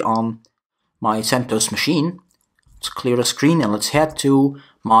successfully on my CentOS machine. Let's clear the screen and let's head to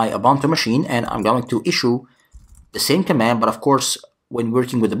my Ubuntu machine, and I'm going to issue the same command, but of course when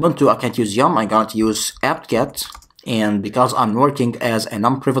working with Ubuntu I can't use yum, I'm going to use apt-get. And because I'm working as a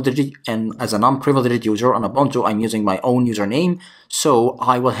non-privileged user on Ubuntu, I'm using my own username, so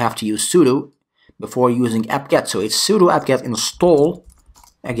I will have to use sudo before using apt-get. So it's sudo apt-get install.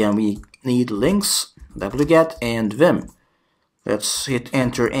 Again, we need NGINX, wget, and Vim. Let's hit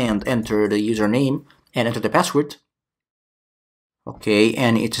enter and enter the username and enter the password. Okay,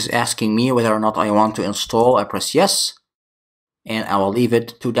 and it is asking me whether or not I want to install. I press yes, and I will leave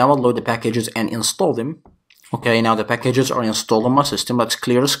it to download the packages and install them. Okay, now the packages are installed on my system. Let's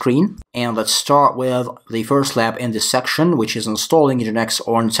clear the screen, and let's start with the first lab in this section, which is installing NGINX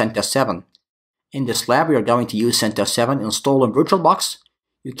on CentOS 7. In this lab, we are going to use CentOS 7 installed on VirtualBox.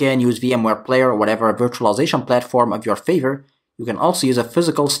 You can use VMware Player or whatever virtualization platform of your favor. You can also use a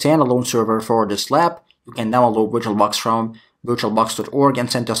physical standalone server for this lab. You can download VirtualBox from virtualbox.org and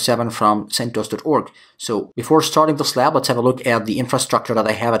CentOS 7 from CentOS.org. So before starting this lab, let's have a look at the infrastructure that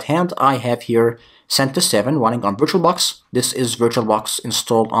I have at hand. I have here CentOS 7 running on VirtualBox. This is VirtualBox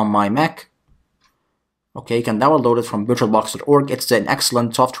installed on my Mac. Okay, you can download it from virtualbox.org. It's an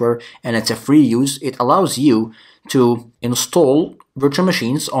excellent software and it's a free use. It allows you to install virtual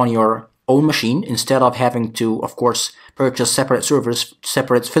machines on your own machine instead of having to, of course, purchase separate servers,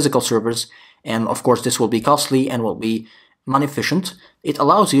 separate physical servers. And of course, this will be costly and will be non-efficient. It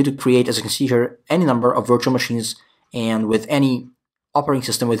allows you to create, as you can see here, any number of virtual machines, and with any operating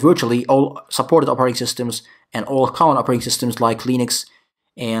system, with virtually all supported operating systems and all common operating systems like Linux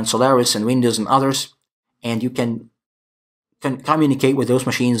and Solaris and Windows and others. And you can communicate with those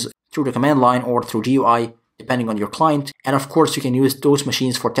machines through the command line or through GUI, depending on your client. And of course, you can use those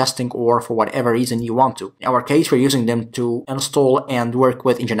machines for testing or for whatever reason you want to. In our case, we're using them to install and work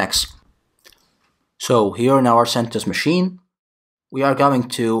with NGINX. So here in our CentOS machine, we are going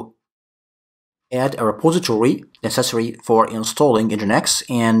to add a repository necessary for installing NGINX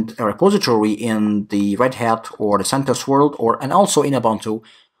and a repository in the Red Hat or the CentOS world, and also in Ubuntu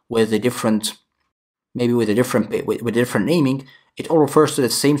with a different, maybe with a different naming. It all refers to the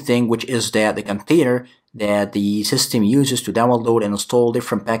same thing, which is that the container that the system uses to download and install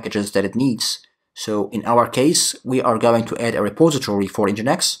different packages that it needs. So in our case, we are going to add a repository for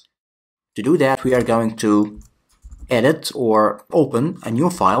NGINX. To do that, we are going to edit or open a new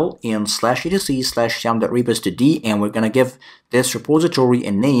file in /etc/yum.repos.d, and we're going to give this repository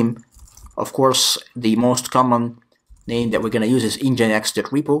a name. Of course, the most common name that we're going to use is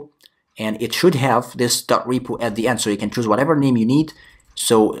nginx.repo, and it should have this .repo at the end, so you can choose whatever name you need.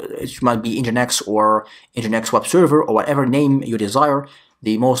 So it might be NGINX or NGINX web server or whatever name you desire.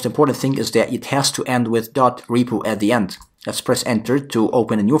 The most important thing is that it has to end with .repo at the end. Let's press enter to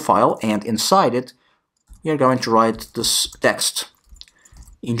open a new file, and inside it we are going to write this text.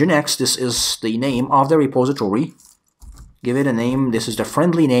 NGINX, this is the name of the repository. Give it a name. This is the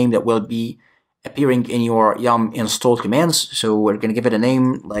friendly name that will be appearing in your yum install commands. So we're going to give it a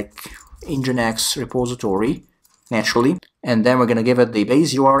name like NGINX repository, naturally. And then we're going to give it the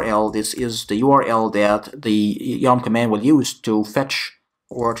base URL. This is the URL that the yum command will use to fetch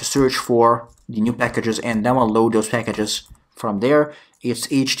or to search for the new packages and download those packages from there. It's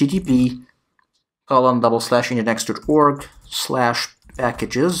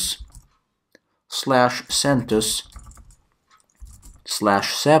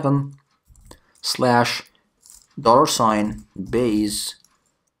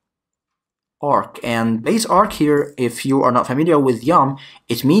arc. And base arc here, if you are not familiar with yum,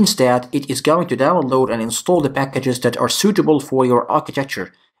 it means that it is going to download and install the packages that are suitable for your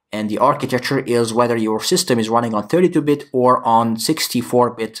architecture. And the architecture is whether your system is running on 32-bit or on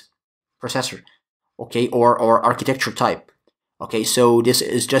 64-bit processor, okay, or architecture type. Okay, so this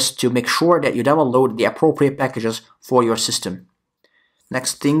is just to make sure that you download the appropriate packages for your system.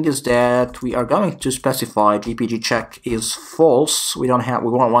 Next thing is that we are going to specify GPG check is false. We don't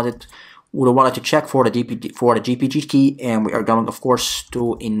want it to check for the GPG key, and we are going, of course,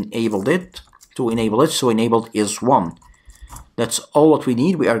 to enable it. So enabled is 1. That's all what we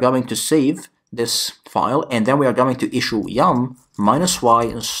need. We are going to save this file, and then we are going to issue yum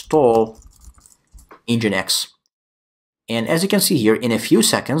 -y install NGINX. And as you can see here, in a few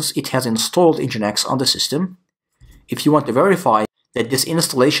seconds, it has installed NGINX on the system. If you want to verify that this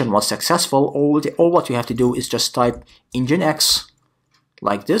installation was successful, all what you have to do is just type NGINX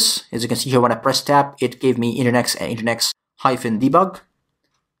like this. As you can see here, when I press tab, it gave me NGINX and NGINX-debug.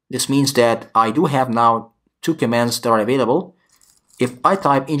 This means that I do have now two commands that are available. If I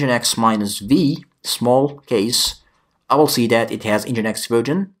type NGINX -v, small case, I will see that it has NGINX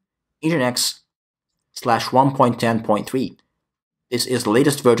version, NGINX/1.10.3. This is the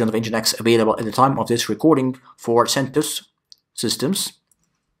latest version of NGINX available at the time of this recording for CentOS systems.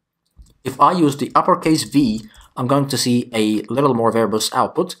 If I use the uppercase V, I'm going to see a little more verbose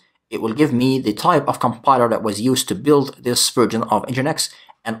output. It will give me the type of compiler that was used to build this version of NGINX,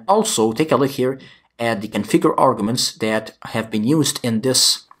 and also take a look here at the configure arguments that have been used in this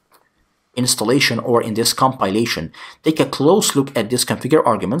installation or in this compilation. Take a close look at these configure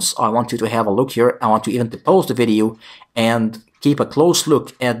arguments. I want you to have a look here. I want you even to pause the video and keep a close look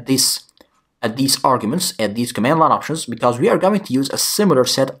at these arguments, at these command line options, because we are going to use a similar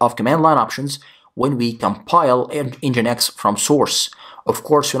set of command line options when we compile NGINX from source. Of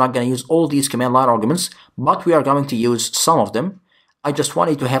course, we're not going to use all these command line arguments, but we are going to use some of them. I just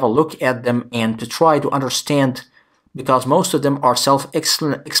wanted to have a look at them and to try to understand, because most of them are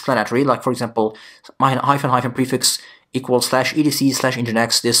self-explanatory, like for example, hyphen prefix equals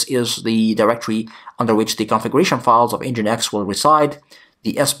 /etc/nginx. This is the directory under which the configuration files of nginx will reside.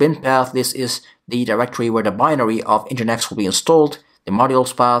 The sbin path, this is the directory where the binary of nginx will be installed. the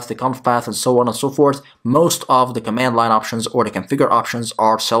modules path, the conf path, and so on and so forth. Most of the command line options or the configure options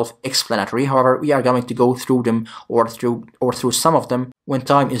are self-explanatory. However, we are going to go through them or through some of them when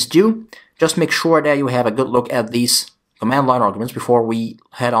time is due. Just make sure that you have a good look at these command line arguments before we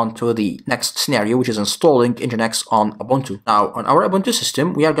head on to the next scenario, which is installing NGINX on Ubuntu. Now, on our Ubuntu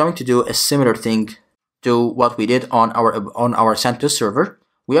system, we are going to do a similar thing to what we did on our CentOS server.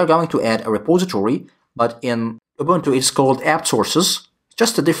 We are going to add a repository, but in Ubuntu it's called apt sources.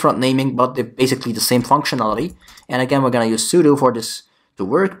 Just a different naming, but they're basically the same functionality. And again, we're going to use sudo for this to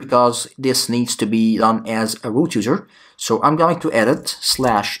work because this needs to be done as a root user. So I'm going to edit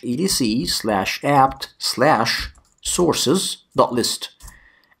 /etc/apt/sources.list.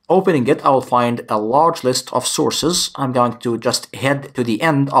 Opening it, I'll find a large list of sources. I'm going to just head to the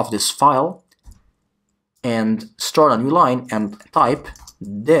end of this file and start a new line and type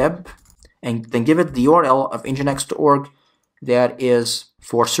deb and then give it the URL of nginx.org that is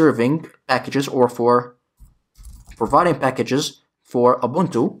for serving packages or for providing packages for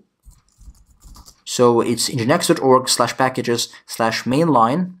Ubuntu. So it's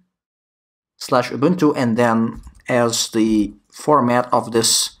nginx.org/packages/mainline/Ubuntu, and then as the format of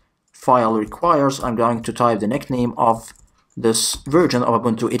this file requires, I'm going to type the nickname of this version of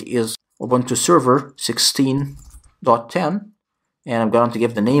Ubuntu. It is Ubuntu Server 16.10, and I'm going to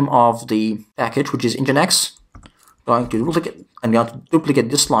give the name of the package, which is NGINX. I'm going to duplicate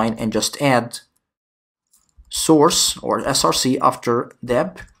this line and just add source or src after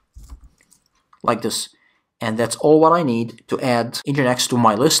deb, like this. And that's all what I need to add NGINX to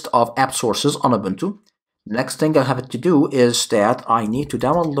my list of app sources on Ubuntu. The next thing I have to do is that I need to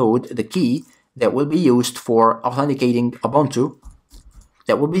download the key that will be used for authenticating Ubuntu,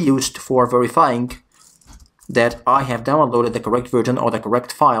 that will be used for verifying that I have downloaded the correct version or the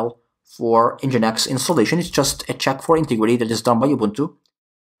correct file for NGINX installation. It's just a check for integrity that is done by Ubuntu.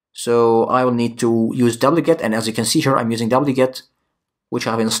 So I will need to use wget, and as you can see here, I'm using wget, which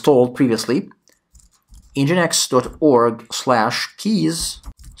I have installed previously.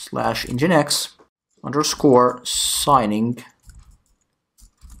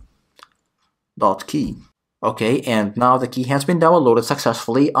 nginx.org/keys/signing.key. Okay, and now the key has been downloaded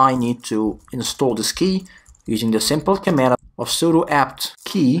successfully. I need to install this key using the simple command of sudo apt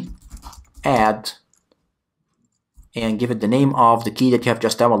key add and give it the name of the key that you have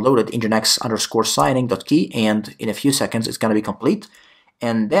just downloaded, nginx_signing.key, and in a few seconds it's going to be complete.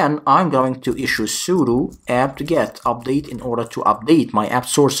 And then I'm going to issue sudo apt-get update in order to update my app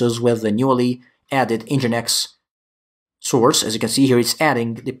sources with the newly added NGINX source. As you can see here, it's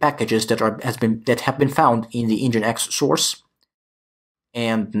adding the packages that have been found in the NGINX source.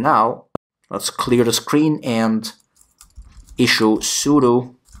 And now let's clear the screen and issue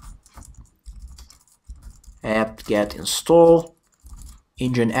sudo apt-get install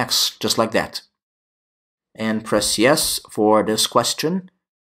NGINX, just like that. And press yes for this question.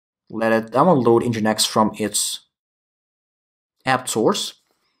 Let it download NGINX from its apt source.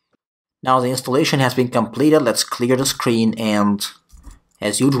 Now the installation has been completed. Let's clear the screen, and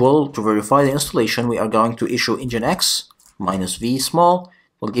as usual, to verify the installation, we are going to issue nginx -v small.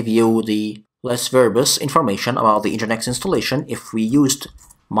 Will give you the less verbose information about the nginx installation. If we used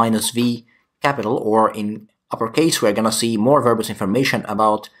 -v capital or in uppercase, we're gonna see more verbose information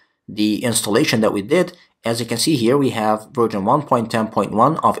about the installation that we did. As you can see here, we have version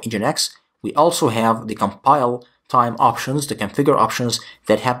 1.10.1 of NGINX. We also have the compile time options, the configure options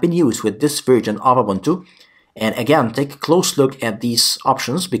that have been used with this version of Ubuntu. And again, take a close look at these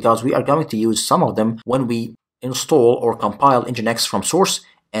options because we are going to use some of them when we install or compile NGINX from source,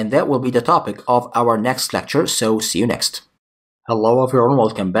 and that will be the topic of our next lecture, so see you next. Hello everyone,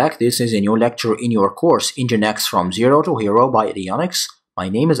 welcome back. This is a new lecture in your course, NGINX from Zero to Hero by Eduonix. My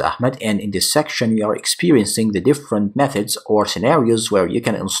name is Ahmed, and in this section we are experiencing the different methods or scenarios where you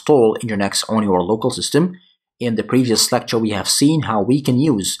can install NGINX on your local system. In the previous lecture we have seen how we can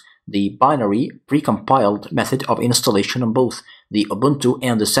use the binary precompiled method of installation on both the Ubuntu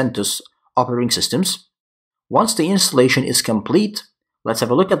and the CentOS operating systems. Once the installation is complete, let's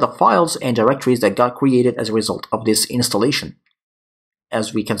have a look at the files and directories that got created as a result of this installation.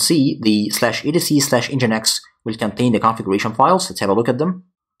 As we can see, the /etc/nginx will contain the configuration files. Let's have a look at them.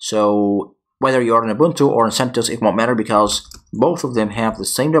 So whether you're on Ubuntu or on CentOS, it won't matter because both of them have the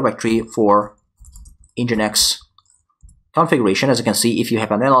same directory for NGINX configuration. As you can see, if you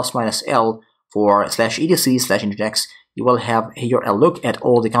have an ls-l for /etc/nginx, you will have here a look at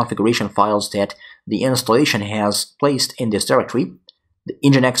all the configuration files that the installation has placed in this directory. The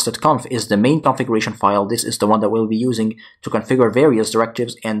nginx.conf is the main configuration file. This is the one that we'll be using to configure various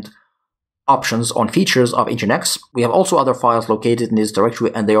directives and options on features of NGINX. We have also other files located in this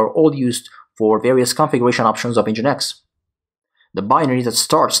directory, and they are all used for various configuration options of NGINX. The binary that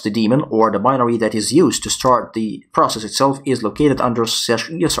starts the daemon, or the binary that is used to start the process itself, is located under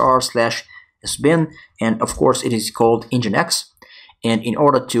 /usr/sbin, and of course it is called NGINX. And in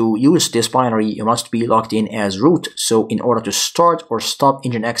order to use this binary, you must be logged in as root. So in order to start or stop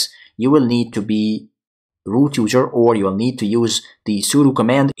NGINX, you will need to be root user, or you will need to use the sudo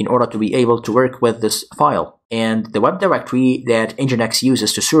command in order to be able to work with this file. And the web directory that NGINX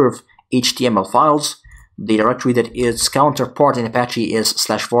uses to serve HTML files, the directory that its counterpart in Apache is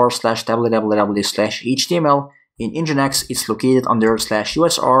 /var/www/html. In NGINX, it's located under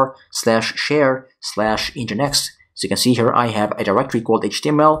 /usr/share/NGINX. So you can see here I have a directory called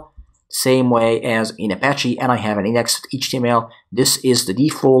HTML, same way as in Apache, and I have an index.html. This is the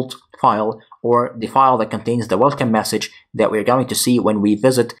default file, or the file that contains the welcome message that we're going to see when we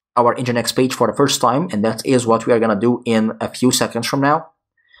visit our NGINX page for the first time, and that is what we are going to do in a few seconds from now.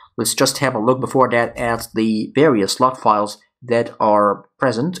 Let's just have a look before that at the various log files that are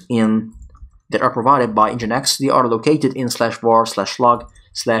present that are provided by NGINX. They are located in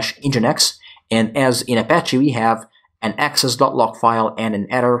 /var/log/NGINX, and as in Apache we have an access.log file and an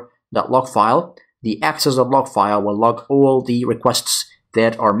error.log file. The access.log file will log all the requests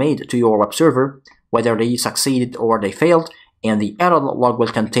that are made to your web server, whether they succeeded or they failed, and the error.log will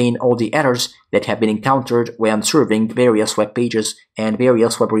contain all the errors that have been encountered when serving various web pages and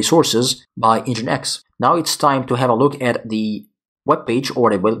various web resources by NGINX. Now it's time to have a look at the web page, or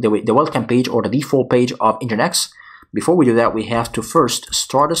the welcome page, or the default page of NGINX. Before we do that, we have to first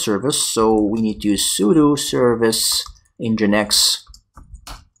start a service, so we need to use sudo service nginx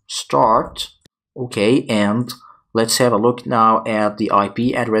start. Okay, and let's have a look now at the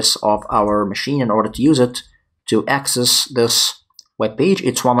IP address of our machine in order to use it to access this web page.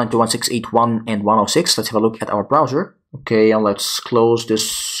 It's 192.168.1 and 106. Let's have a look at our browser. Okay, and let's close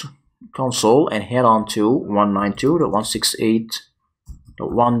this console and head on to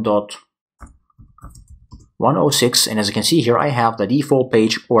 192.168.1.106, and as you can see here, I have the default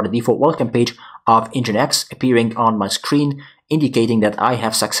page, or the default welcome page of NGINX appearing on my screen, indicating that I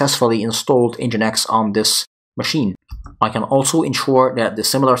have successfully installed NGINX on this machine. I can also ensure that the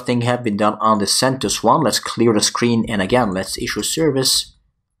similar thing have been done on the CentOS one. Let's clear the screen, and again, let's issue service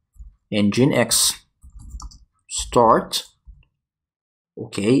NGINX start.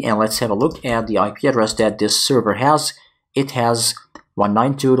 Okay, and let's have a look at the IP address that this server has. It has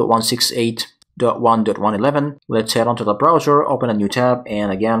 192.168.1.111. Let's head onto the browser, open a new tab,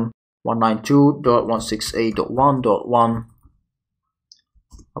 and again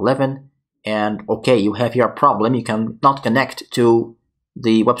 192.168.1.111. And okay, you have here a problem. You cannot connect to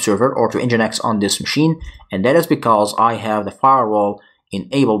the web server or to NGINX on this machine, and that is because I have the firewall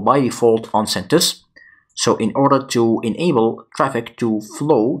enabled by default on CentOS. So in order to enable traffic to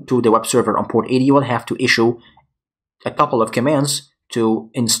flow to the web server on port 80, you will have to issue a couple of commands to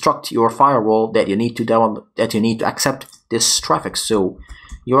instruct your firewall that you need to accept this traffic. So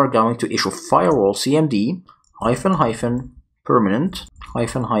you are going to issue firewall cmd -permanent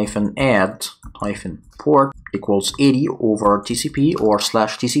 -add -port equals 80 over TCP or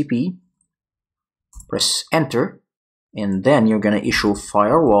 /TCP. Press enter, and then you're going to issue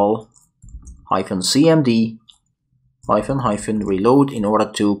firewall -cmd -reload in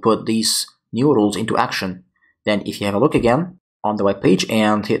order to put these new rules into action. Then if you have a look again on the web page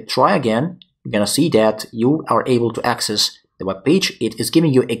and hit try again, you're going to see that you are able to access the web page. It is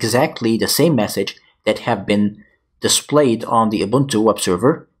giving you exactly the same message that have been displayed on the Ubuntu web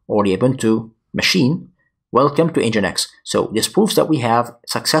server or the Ubuntu machine. Welcome to NGINX. So this proves that we have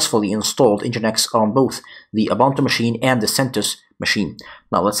successfully installed NGINX on both the Ubuntu machine and the CentOS machine.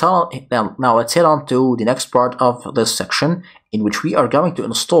 Now let's head on to the next part of this section, in which we are going to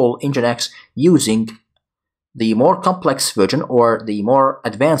install NGINX using the more complex version, or the more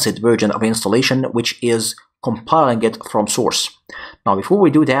advanced version of installation, which is compiling it from source. Now before we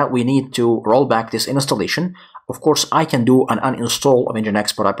do that, we need to roll back this installation. Of course, I can do an uninstall of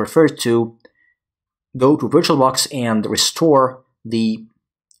NGINX, but I prefer to go to VirtualBox and restore the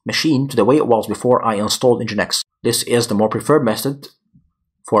machine to the way it was before I installed NGINX. This is the more preferred method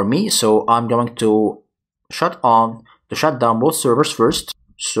for me, so I'm going to shut down both servers first.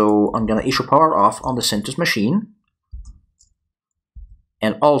 So I'm going to issue power off on the CentOS machine,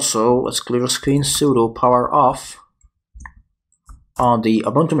 and also let's clear the screen, sudo power off on the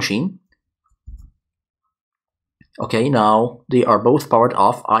Ubuntu machine. Okay, now they are both powered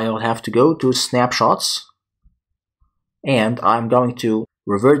off. I'll have to go to snapshots, and I'm going to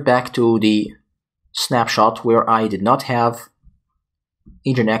revert back to the snapshot where I did not have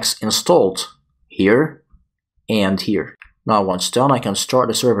NGINX installed here and here. Now once done, I can start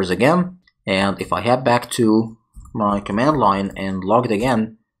the servers again, and if I head back to my command line and log it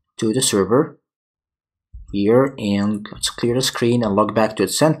again to the server here, and let's clear the screen and log back to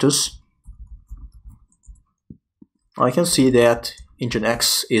CentOS, I can see that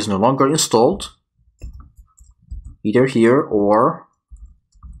NGINX is no longer installed, either here or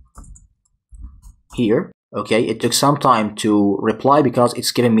here. Okay, it took some time to reply because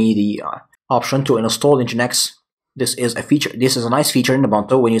it's giving me the option to install NGINX. This is a feature. This is a nice feature in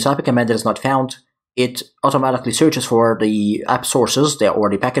Ubuntu. When you type a command that is not found, it automatically searches for the app sources or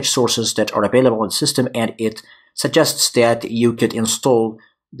the package sources that are available in the system, and it suggests that you could install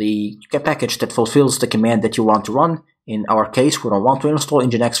the package that fulfills the command that you want to run. In our case, we don't want to install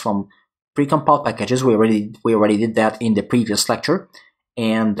NGINX from precompiled packages. We already did that in the previous lecture,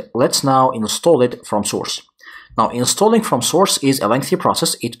 and let's now install it from source. Now, installing from source is a lengthy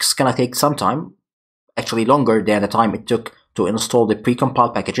process. It's gonna take some time, actually longer than the time it took to install the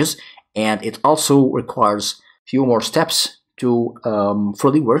precompiled packages, and it also requires a few more steps to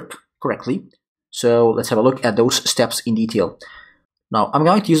fully work correctly. So let's have a look at those steps in detail. Now I'm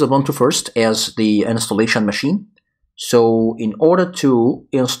going to use Ubuntu first as the installation machine. So in order to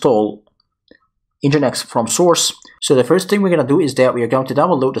install NGINX from source, so the first thing we're going to do is that we are going to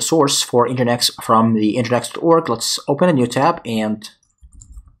download the source for NGINX from the nginx.org. Let's open a new tab and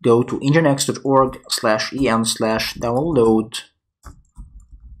go to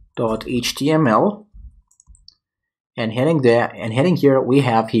nginx.org/en/download.html, and heading here we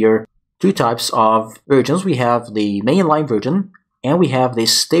have here two types of versions. We have the mainline version and we have the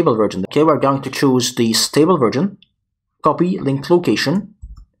stable version. Okay, we're going to choose the stable version, copy link location,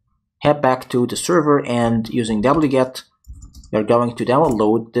 head back to the server, and using wget we're going to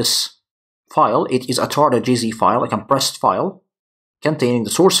download this file. It is a tar.gz file, a compressed file containing the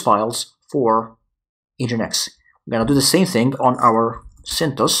source files for NGINX. We're gonna do the same thing on our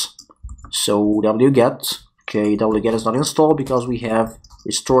CentOS. So wget, okay, wget is not installed because we have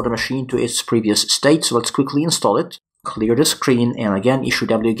restored the machine to its previous state. So let's quickly install it. Clear the screen and again issue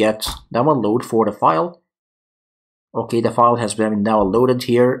wget download for the file. Okay, the file has been downloaded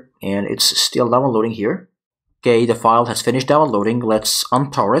here and it's still downloading here. Okay, the file has finished downloading. Let's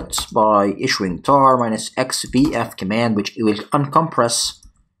untar it by issuing tar-xvf command, which will uncompress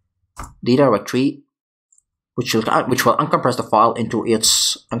the directory, which will uncompress the file into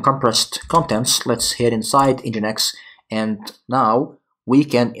its uncompressed contents. Let's head inside NGINX, and now we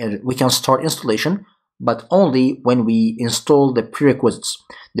can start installation, but only when we install the prerequisites.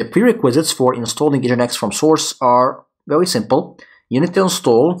 The prerequisites for installing NGINX from source are very simple. You need to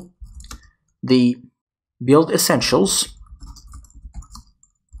install the build essentials.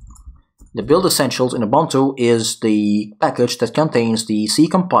 The build essentials in Ubuntu is the package that contains the C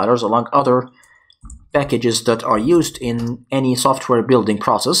compilers along other packages that are used in any software building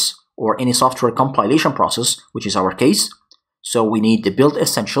process or any software compilation process, which is our case. So we need the build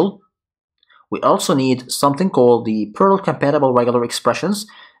essential. We also need something called the Perl compatible regular expressions.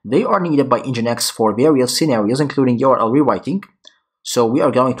 They are needed by NGINX for various scenarios, including URL rewriting. So we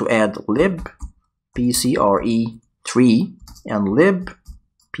are going to add libpcre3 and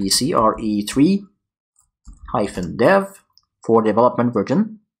libpcre3-dev for development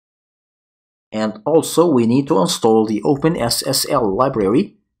version. And also we need to install the OpenSSL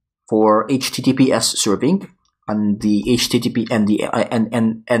library for HTTPS serving, and the HTTP and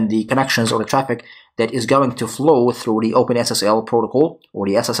the connections or the traffic that is going to flow through the OpenSSL protocol or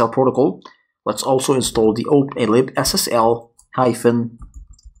the SSL protocol. Let's also install the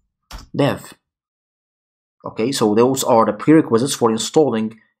libSSL-dev. Okay, so those are the prerequisites for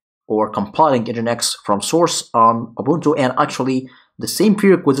installing or compiling NGINX from source on Ubuntu, and actually the same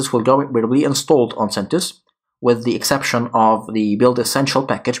prerequisites will be installed on CentOS, with the exception of the build essential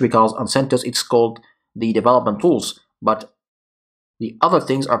package, because on CentOS it's called the development tools, but the other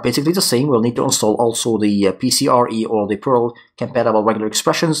things are basically the same. We'll need to install also the PCRE or the Perl compatible regular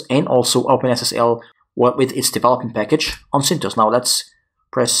expressions, and also OpenSSL with its development package on CentOS. Now let's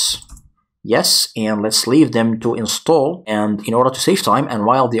press yes, and let's leave them to install. And in order to save time, and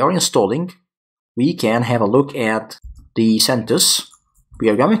while they are installing, we can have a look at the CentOS. We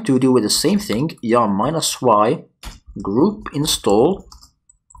are going to do with the same thing, yum-y group install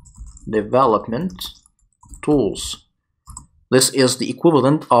development tools. This is the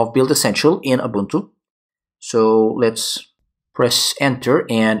equivalent of build essential in Ubuntu. So let's press enter,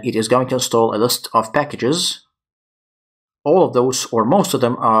 and it is going to install a list of packages. All of those, or most of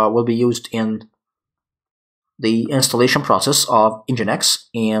them, will be used in the installation process of NGINX,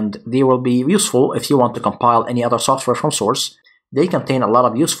 and they will be useful if you want to compile any other software from source. They contain a lot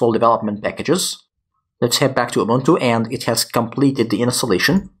of useful development packages. Let's head back to Ubuntu, and it has completed the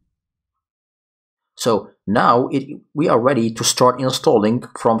installation. So now we are ready to start installing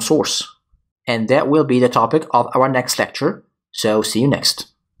from source. And that will be the topic of our next lecture. So see you next.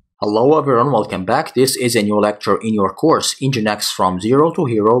 Hello everyone, welcome back. This is a new lecture in your course NGINX from Zero to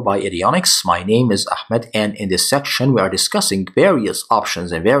Hero by Eduonix. My name is Ahmed, and in this section we are discussing various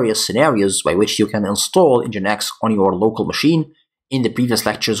options and various scenarios by which you can install NGINX on your local machine. In the previous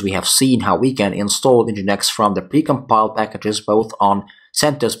lectures we have seen how we can install NGINX from the precompiled packages both on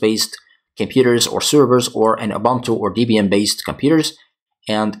CentOS-based computers or servers or an Ubuntu or Debian-based computers.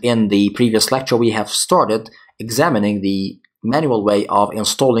 And in the previous lecture we have started examining the manual way of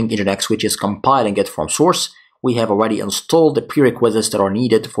installing NGINX, which is compiling it from source. We have already installed the prerequisites that are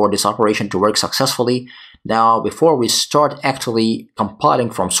needed for this operation to work successfully. Now, before we start actually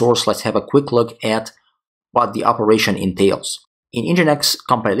compiling from source, let's have a quick look at what the operation entails. In NGINX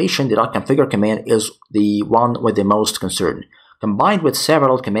compilation, the .configure command is the one with the most concern. Combined with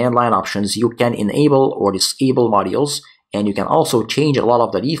several command line options, you can enable or disable modules, and you can also change a lot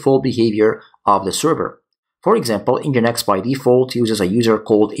of the default behavior of the server. For example, NGINX by default uses a user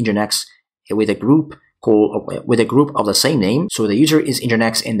called NGINX with a group of the same name. So the user is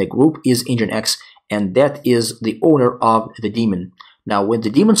NGINX and the group is NGINX, and that is the owner of the daemon. Now, when the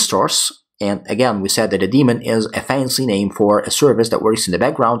daemon starts, and again, we said that a daemon is a fancy name for a service that works in the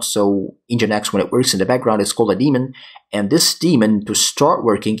background. So NGINX, when it works in the background, is called a daemon. And this daemon, to start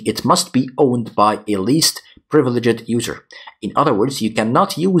working, it must be owned by a least privileged user. In other words, you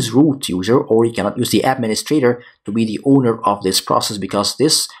cannot use root user or you cannot use the administrator to be the owner of this process, because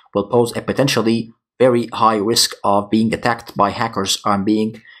this will pose a potentially very high risk of being attacked by hackers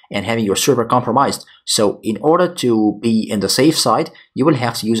and having your server compromised. So in order to be in the safe side, you will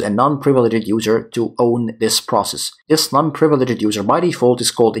have to use a non-privileged user to own this process. This non-privileged user by default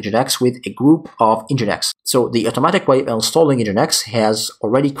is called NGINX with a group of NGINX. So the automatic way of installing NGINX has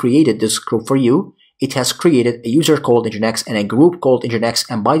already created this group for you. It has created a user called NGINX and a group called NGINX,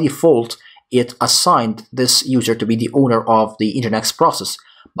 and by default, it assigned this user to be the owner of the NGINX process.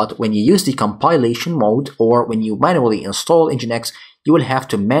 But when you use the compilation mode or when you manually install NGINX, you will have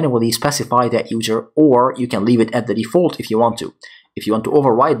to manually specify that user, or you can leave it at the default if you want to. If you want to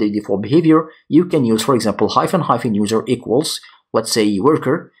override the default behavior, you can use, for example, --user equals, let's say,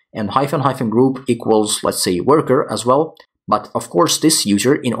 worker, and --group equals, let's say, worker as well. But of course, this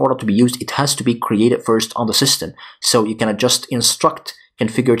user, in order to be used, it has to be created first on the system. So you cannot just instruct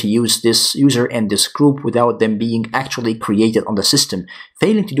configure to use this user and this group without them being actually created on the system.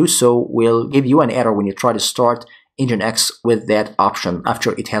 Failing to do so will give you an error when you try to start NGINX with that option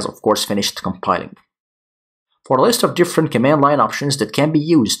after it has, of course, finished compiling. For a list of different command line options that can be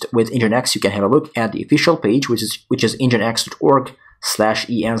used with NGINX, you can have a look at the official page, which is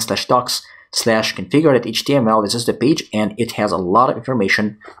nginx.org/en/docs/configure.html. This is the page, and it has a lot of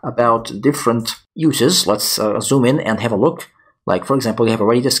information about different uses. Let's zoom in and have a look. Like, for example, we have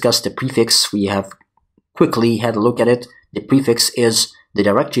already discussed the prefix. We have quickly had a look at it. The prefix is the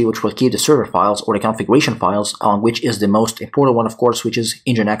directory which will keep the server files or the configuration files, on which is the most important one, of course, which is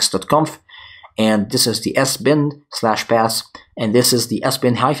nginx.conf. And this is the sbin/path, and this is the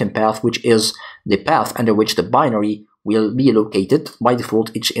sbin-path, which is the path under which the binary will be located. By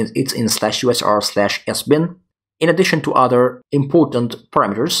default, it's in /usr/sbin. In addition to other important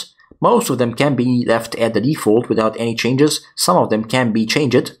parameters, most of them can be left at the default without any changes. Some of them can be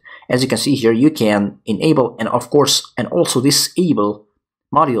changed. As you can see here, you can enable and also disable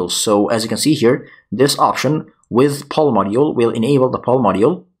modules. So as you can see here, this option with poll module will enable the poll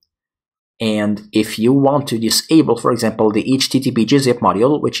module. And if you want to disable, for example, the HTTP gzip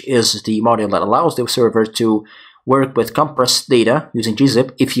module, which is the module that allows the server to work with compressed data using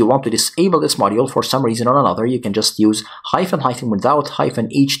gzip, if you want to disable this module for some reason or another, you can just use ---- without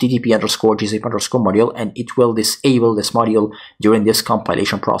 --HTTP_gzip_module, and it will disable this module during this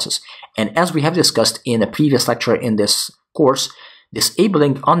compilation process. And as we have discussed in a previous lecture in this course,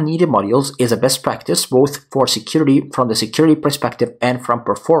 disabling unneeded modules is a best practice both for security, from the security perspective, and from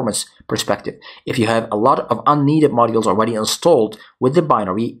performance perspective. If you have a lot of unneeded modules already installed with the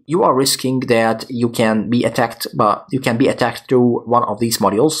binary, you are risking that you can be attacked through one of these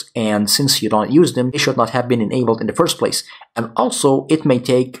modules, and since you don't use them, they should not have been enabled in the first place. And also, it may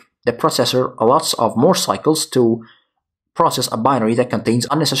take the processor lots of more cycles to process a binary that contains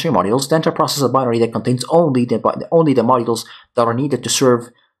unnecessary modules than to process a binary that contains only the modules that are needed to serve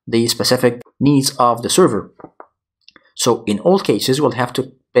the specific needs of the server. So in all cases, you will have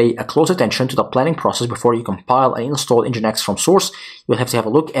to pay a close attention to the planning process before you compile and install NGINX from source. You'll have to have a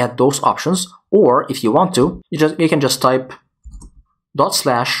look at those options, or if you want to, you can just type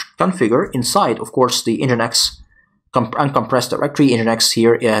 /configure inside, of course, the NGINX uncompressed directory. NGINX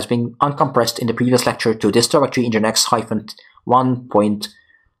here has been uncompressed in the previous lecture to this directory,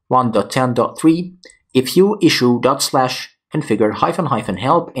 NGINX-1.1.10.3. If you issue /configure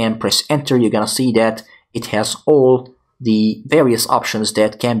 -help and press enter, you're gonna see that it has all the various options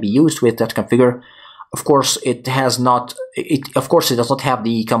that can be used with that configure. Of course, it does not have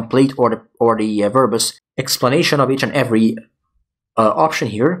the complete or the verbose explanation of each and every option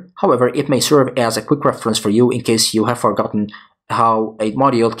here. However, it may serve as a quick reference for you in case you have forgotten how a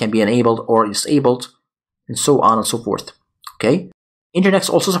module can be enabled or disabled, and so on and so forth. Okay. NGINX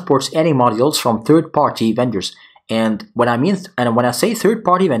also supports adding modules from third-party vendors. And when I say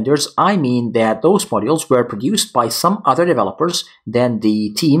third-party vendors, I mean that those modules were produced by some other developers than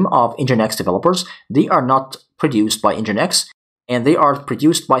the team of NGINX developers. They are not produced by NGINX, and they are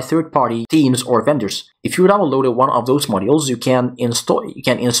produced by third-party teams or vendors. If you downloaded one of those modules, you can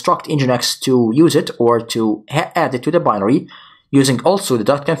instruct NGINX to use it or to add it to the binary using also the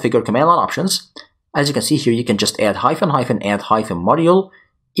 .configure command line options. As you can see here, you can just add -add -module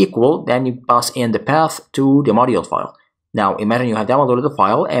equal, then you pass in the path to the module file. Now imagine you have downloaded the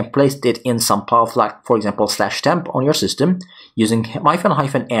file and placed it in some path like, for example, /temp on your system using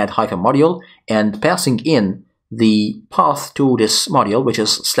 -add -module and passing in the path to this module, which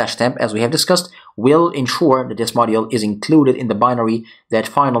is /temp, as we have discussed, will ensure that this module is included in the binary that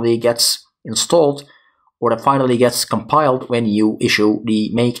finally gets installed or that finally gets compiled when you issue the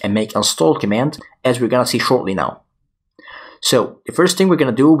make install command, as we're going to see shortly now. So the first thing we're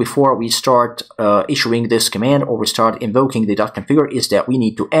going to do before we start issuing this command or we start invoking the .configure is that we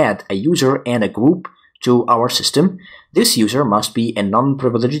need to add a user and a group to our system. This user must be a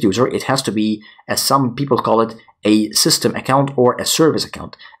non-privileged user. It has to be, as some people call it, a system account or a service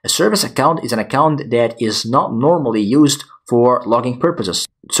account. A service account is an account that is not normally used for logging purposes.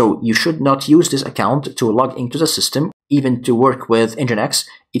 So you should not use this account to log into the system, even to work with NGINX.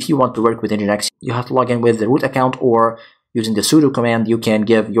 If you want to work with NGINX, you have to log in with the root account, or using the sudo command, you can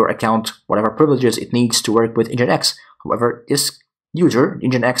give your account whatever privileges it needs to work with NGINX. However, this user,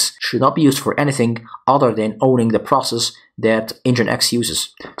 NGINX, should not be used for anything other than owning the process that NGINX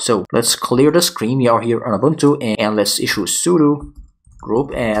uses. So let's clear the screen. We are here on Ubuntu, and let's issue sudo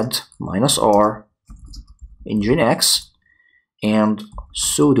group add -r NGINX and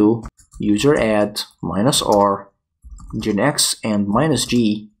sudo user add -r NGINX and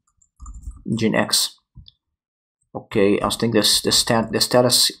 -g NGINX. Okay, I think the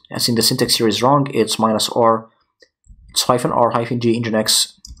status, I think the syntax here is wrong. It's -r, it's -r -g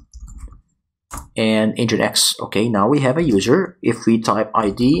NGINX and NGINX. Okay, now we have a user. If we type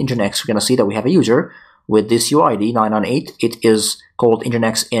ID NGINX, we're gonna see that we have a user with this UID 998. It is called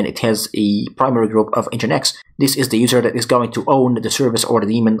NGINX and it has a primary group of NGINX. This is the user that is going to own the service or the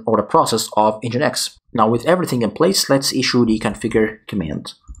daemon or the process of NGINX. Now with everything in place, let's issue the configure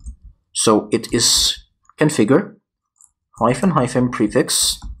command. So it is configure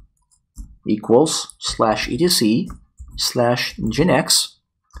 --prefix equals /etc /NGINX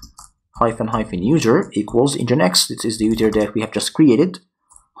 --user equals NGINX. This is the user that we have just created.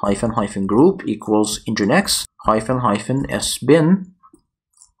 --group equals NGINX --sbin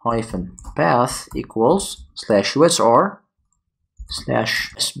 -path equals /usr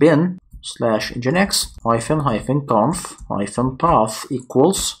 /sbin /NGINX -conf -path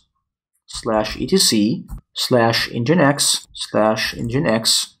equals /etc /NGINX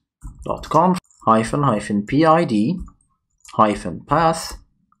 /NGINX.conf -pid -path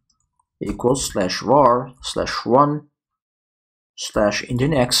equals /var /run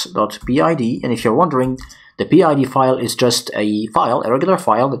 /NGINX.pid. And if you're wondering, the PID file is just a file, a regular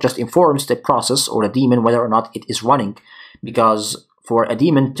file that just informs the process or the daemon whether or not it is running. Because for a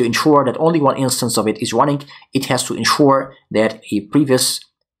daemon to ensure that only one instance of it is running, it has to ensure that a previous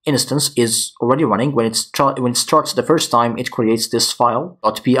instance is already running. When it starts the first time, it creates this file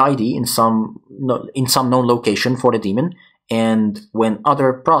 .pid in some known location for the daemon. And when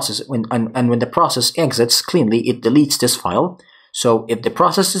the process exits cleanly, it deletes this file. So if the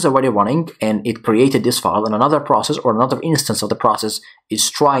process is already running and it created this file, and another process or another instance of the process is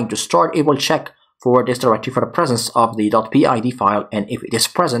trying to start, it will check for this directory for the presence of the .pid file, and if it is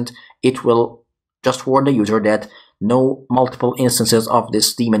present, it will just warn the user that no multiple instances of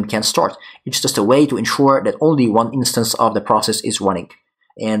this daemon can start. It's just a way to ensure that only one instance of the process is running.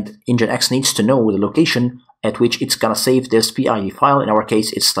 And NGINX needs to know the location at which it's gonna save this PID file. In our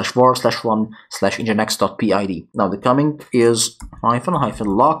case, it's /var /run /NGINX.pid. Now the command is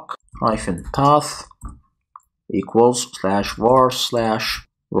 -lock -path equals /var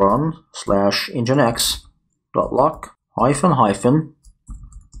 /run /NGINX.lock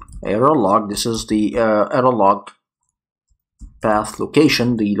error log. This is the error log path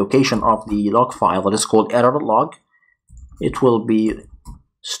location, the location of the log file that is called error log. It will be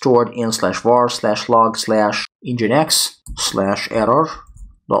stored in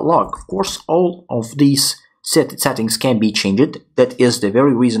 /var/log/nginx/error.log. Of course, all of these settings can be changed. That is the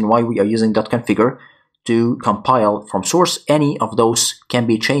very reason why we are using .configure to compile from source. Any of those can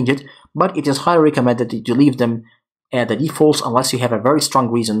be changed, but it is highly recommended that you leave them at the defaults unless you have a very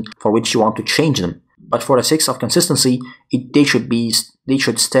strong reason for which you want to change them. But for the sake of consistency, they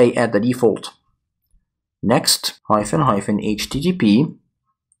should stay at the default. Next, --http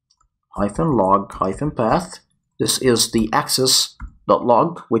 -log -path. This is the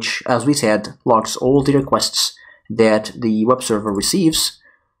access.log, which, as we said, logs all the requests that the web server receives,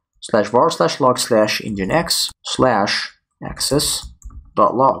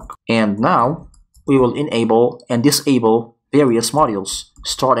 /var/log/nginx/access.log. And now we will enable and disable various modules,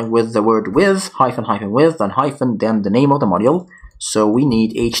 starting with the word with, -with, then hyphen, then the name of the module. So we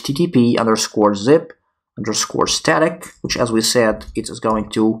need http:/zip_static, which, as we said, it is going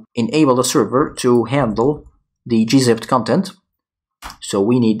to enable the server to handle the gzipped content. So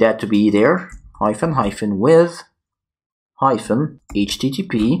we need that to be there, -with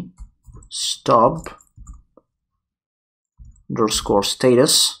 -http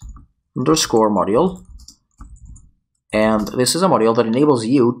stub_status_module. And this is a module that enables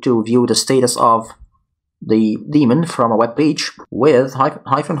you to view the status of the daemon from a web page with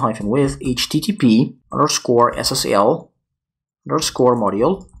 -with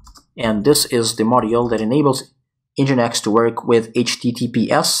http://SSL_module. And this is the module that enables NGINX to work with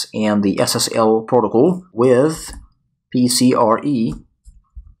HTTPS and the SSL protocol with PCRE.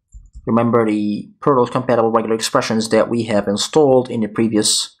 Remember the Perl-compatible regular expressions that we have installed in the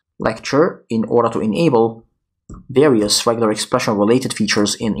previous lecture in order to enable various regular expression related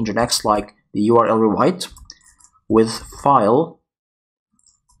features in NGINX, like the URL rewrite with file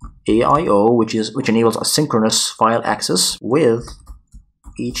AIO, which enables asynchronous file access with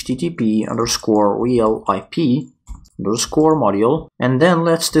http://real_IP_module. And then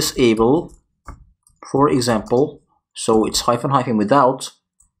let's disable, for example, so it's --, without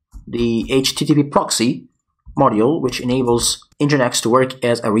the HTTP proxy module, which enables NGINX to work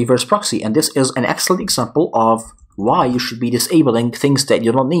as a reverse proxy. And this is an excellent example of why you should be disabling things that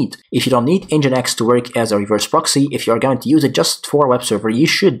you don't need. If you don't need NGINX to work as a reverse proxy, if you are going to use it just for a web server, you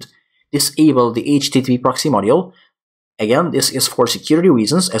should disable the HTTP proxy module. Again, this is for security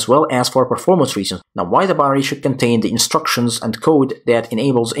reasons as well as for performance reasons. Now, why the binary should contain the instructions and code that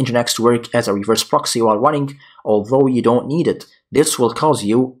enables NGINX to work as a reverse proxy while running, although you don't need it. This will cause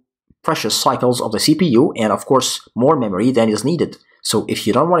you precious cycles of the CPU and, of course, more memory than is needed. So if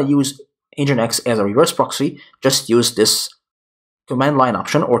you don't want to use NGINX as a reverse proxy, just use this command line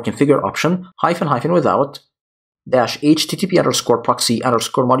option or configure option --, without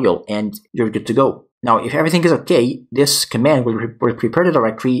 -http_proxy_module, and you're good to go. Now, if everything is okay, this command will prepare the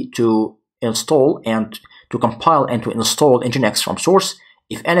directory to install and to compile and to install NGINX from source.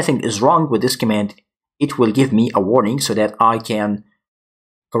 If anything is wrong with this command, it will give me a warning so that I can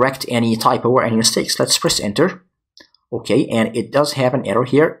correct any typo or any mistakes. Let's press enter. Okay, and it does have an error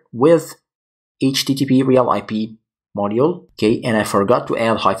here with HTTP real IP module. Okay, and I forgot to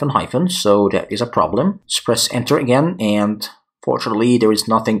add --, so that is a problem. Let's press enter again, and fortunately there is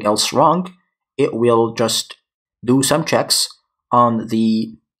nothing else wrong. It will just do some checks on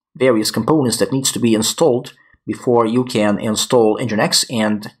the various components that needs to be installed before you can install NGINX,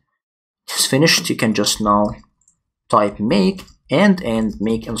 and it's finished. You can just now type make and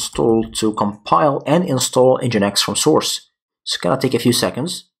make install to compile and install NGINX from source. It's gonna take a few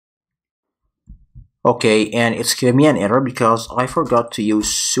seconds. Okay, and it's giving me an error because I forgot to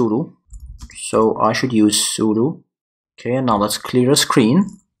use sudo. So I should use sudo. Okay, and now let's clear the screen.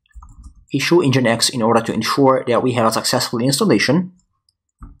 Issue NGINX in order to ensure that we have a successful installation.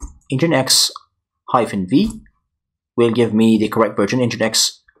 NGINX-v will give me the correct version,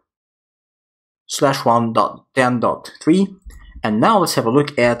 NGINX /1.10.3. And now let's have a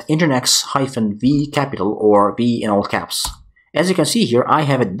look at NGINX-v capital, or v in all caps. As you can see here, I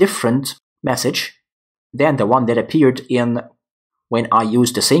have a different message than the one that appeared in when I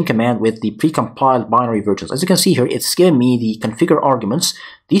used the same command with the precompiled binary versions. As you can see here, it's giving me the configure arguments.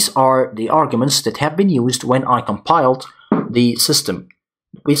 These are the arguments that have been used when I compiled the system.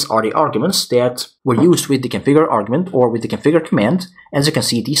 These are the arguments that were used with the configure argument or with the configure command. As you can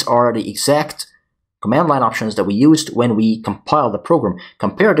see, these are the exact command line options that we used when we compiled the program.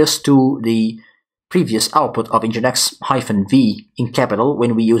 Compare this to the previous output of NGINX-V in capital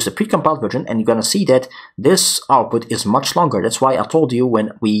when we use the precompiled version, and you're going to see that this output is much longer. That's why I told you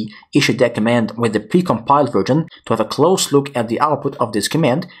when we issued that command with the precompiled version to have a close look at the output of this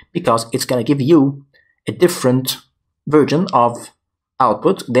command, because it's going to give you a different version of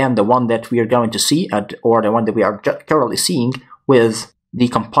output than the one that we are going to see or the one that we are currently seeing with the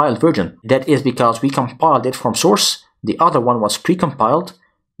compiled version. That is because we compiled it from source. The other one was precompiled.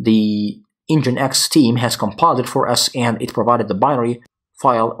 The NGINX team has compiled it for us, and it provided the binary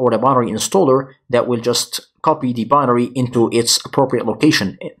file or the binary installer that will just copy the binary into its appropriate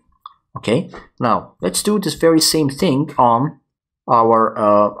location. Okay, now let's do this very same thing on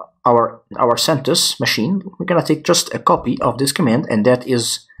our CentOS machine. We're gonna take just a copy of this command, and that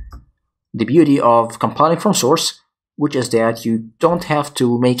is the beauty of compiling from source, which is that you don't have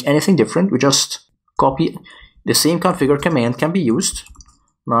to make anything different. We just copy the same configure command can be used.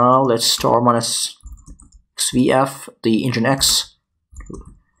 Now let's star minus xvf the NGINX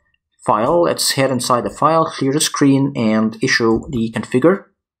file. Let's head inside the file, clear the screen, and issue the configure.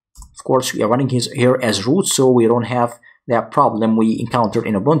 Of course, we are running here as root, so we don't have that problem we encountered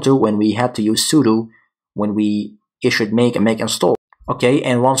in Ubuntu when we had to use sudo when we issued make and make install. Okay,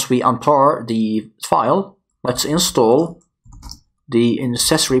 and once we untar the file, let's install the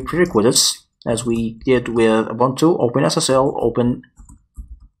necessary prerequisites as we did with Ubuntu. Open SSL, open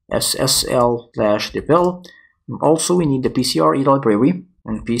SSL/devel. Also, we need the PCRE library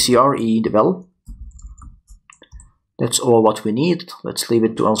and PCRE devel. That's all what we need. Let's leave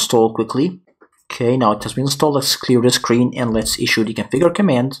it to install quickly. Okay, now it has been installed. Let's clear the screen and let's issue the configure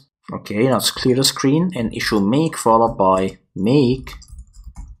command. Okay, now let's clear the screen and issue make followed by make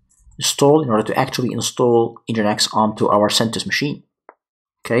install in order to actually install NGINX onto our CentOS machine.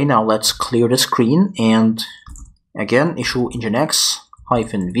 Okay, now let's clear the screen and again issue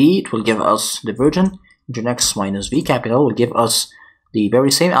NGINX-V. It will give us the version. NGINX-V capital will give us the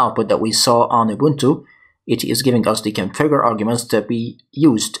very same output that we saw on Ubuntu. It is giving us the configure arguments that we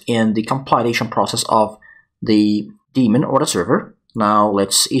used in the compilation process of the daemon or the server. Now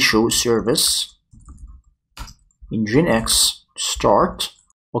let's issue service NGINX start.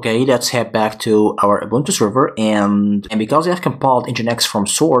 Okay, let's head back to our Ubuntu server, and because we have compiled NGINX from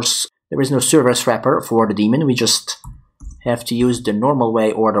source, there is no service wrapper for the daemon. We just have to use the normal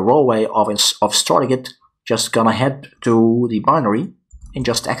way or the raw way of starting it. Just gonna head to the binary and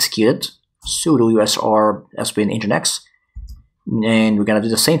just execute it. Sudo usr sbin NGINX, and we're gonna do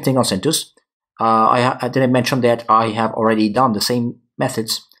the same thing on CentOS. I didn't mention that I have already done the same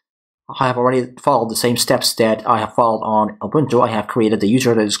methods. I have already followed the same steps that I have followed on Ubuntu. I have created a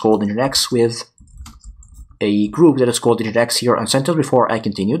user that is called NGINX with a group that is called NGINX here on CentOS before I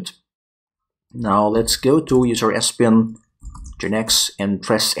continued. Now let's go to user sbin NGINX and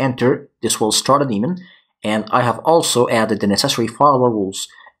press enter. This will start a daemon, and I have also added the necessary firewall rules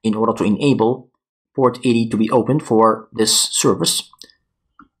in order to enable port 80 to be opened for this service.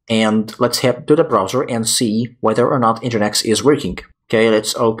 And let's head to the browser and see whether or not NGINX is working. Okay,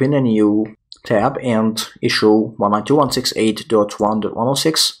 let's open a new tab and issue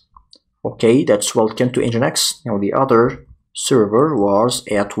 192.168.1.106. Okay, that's welcome to NGINX. Now the other server was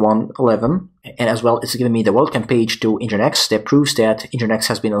at 111, and as well it's giving me the welcome page to NGINX that proves that NGINX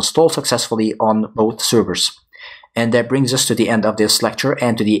has been installed successfully on both servers. And that brings us to the end of this lecture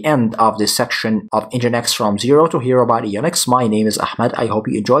and to the end of this section of NGINX from Zero to Hero by Eduonix. My name is Ahmed. I hope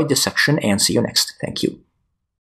you enjoyed this section and see you next. Thank you.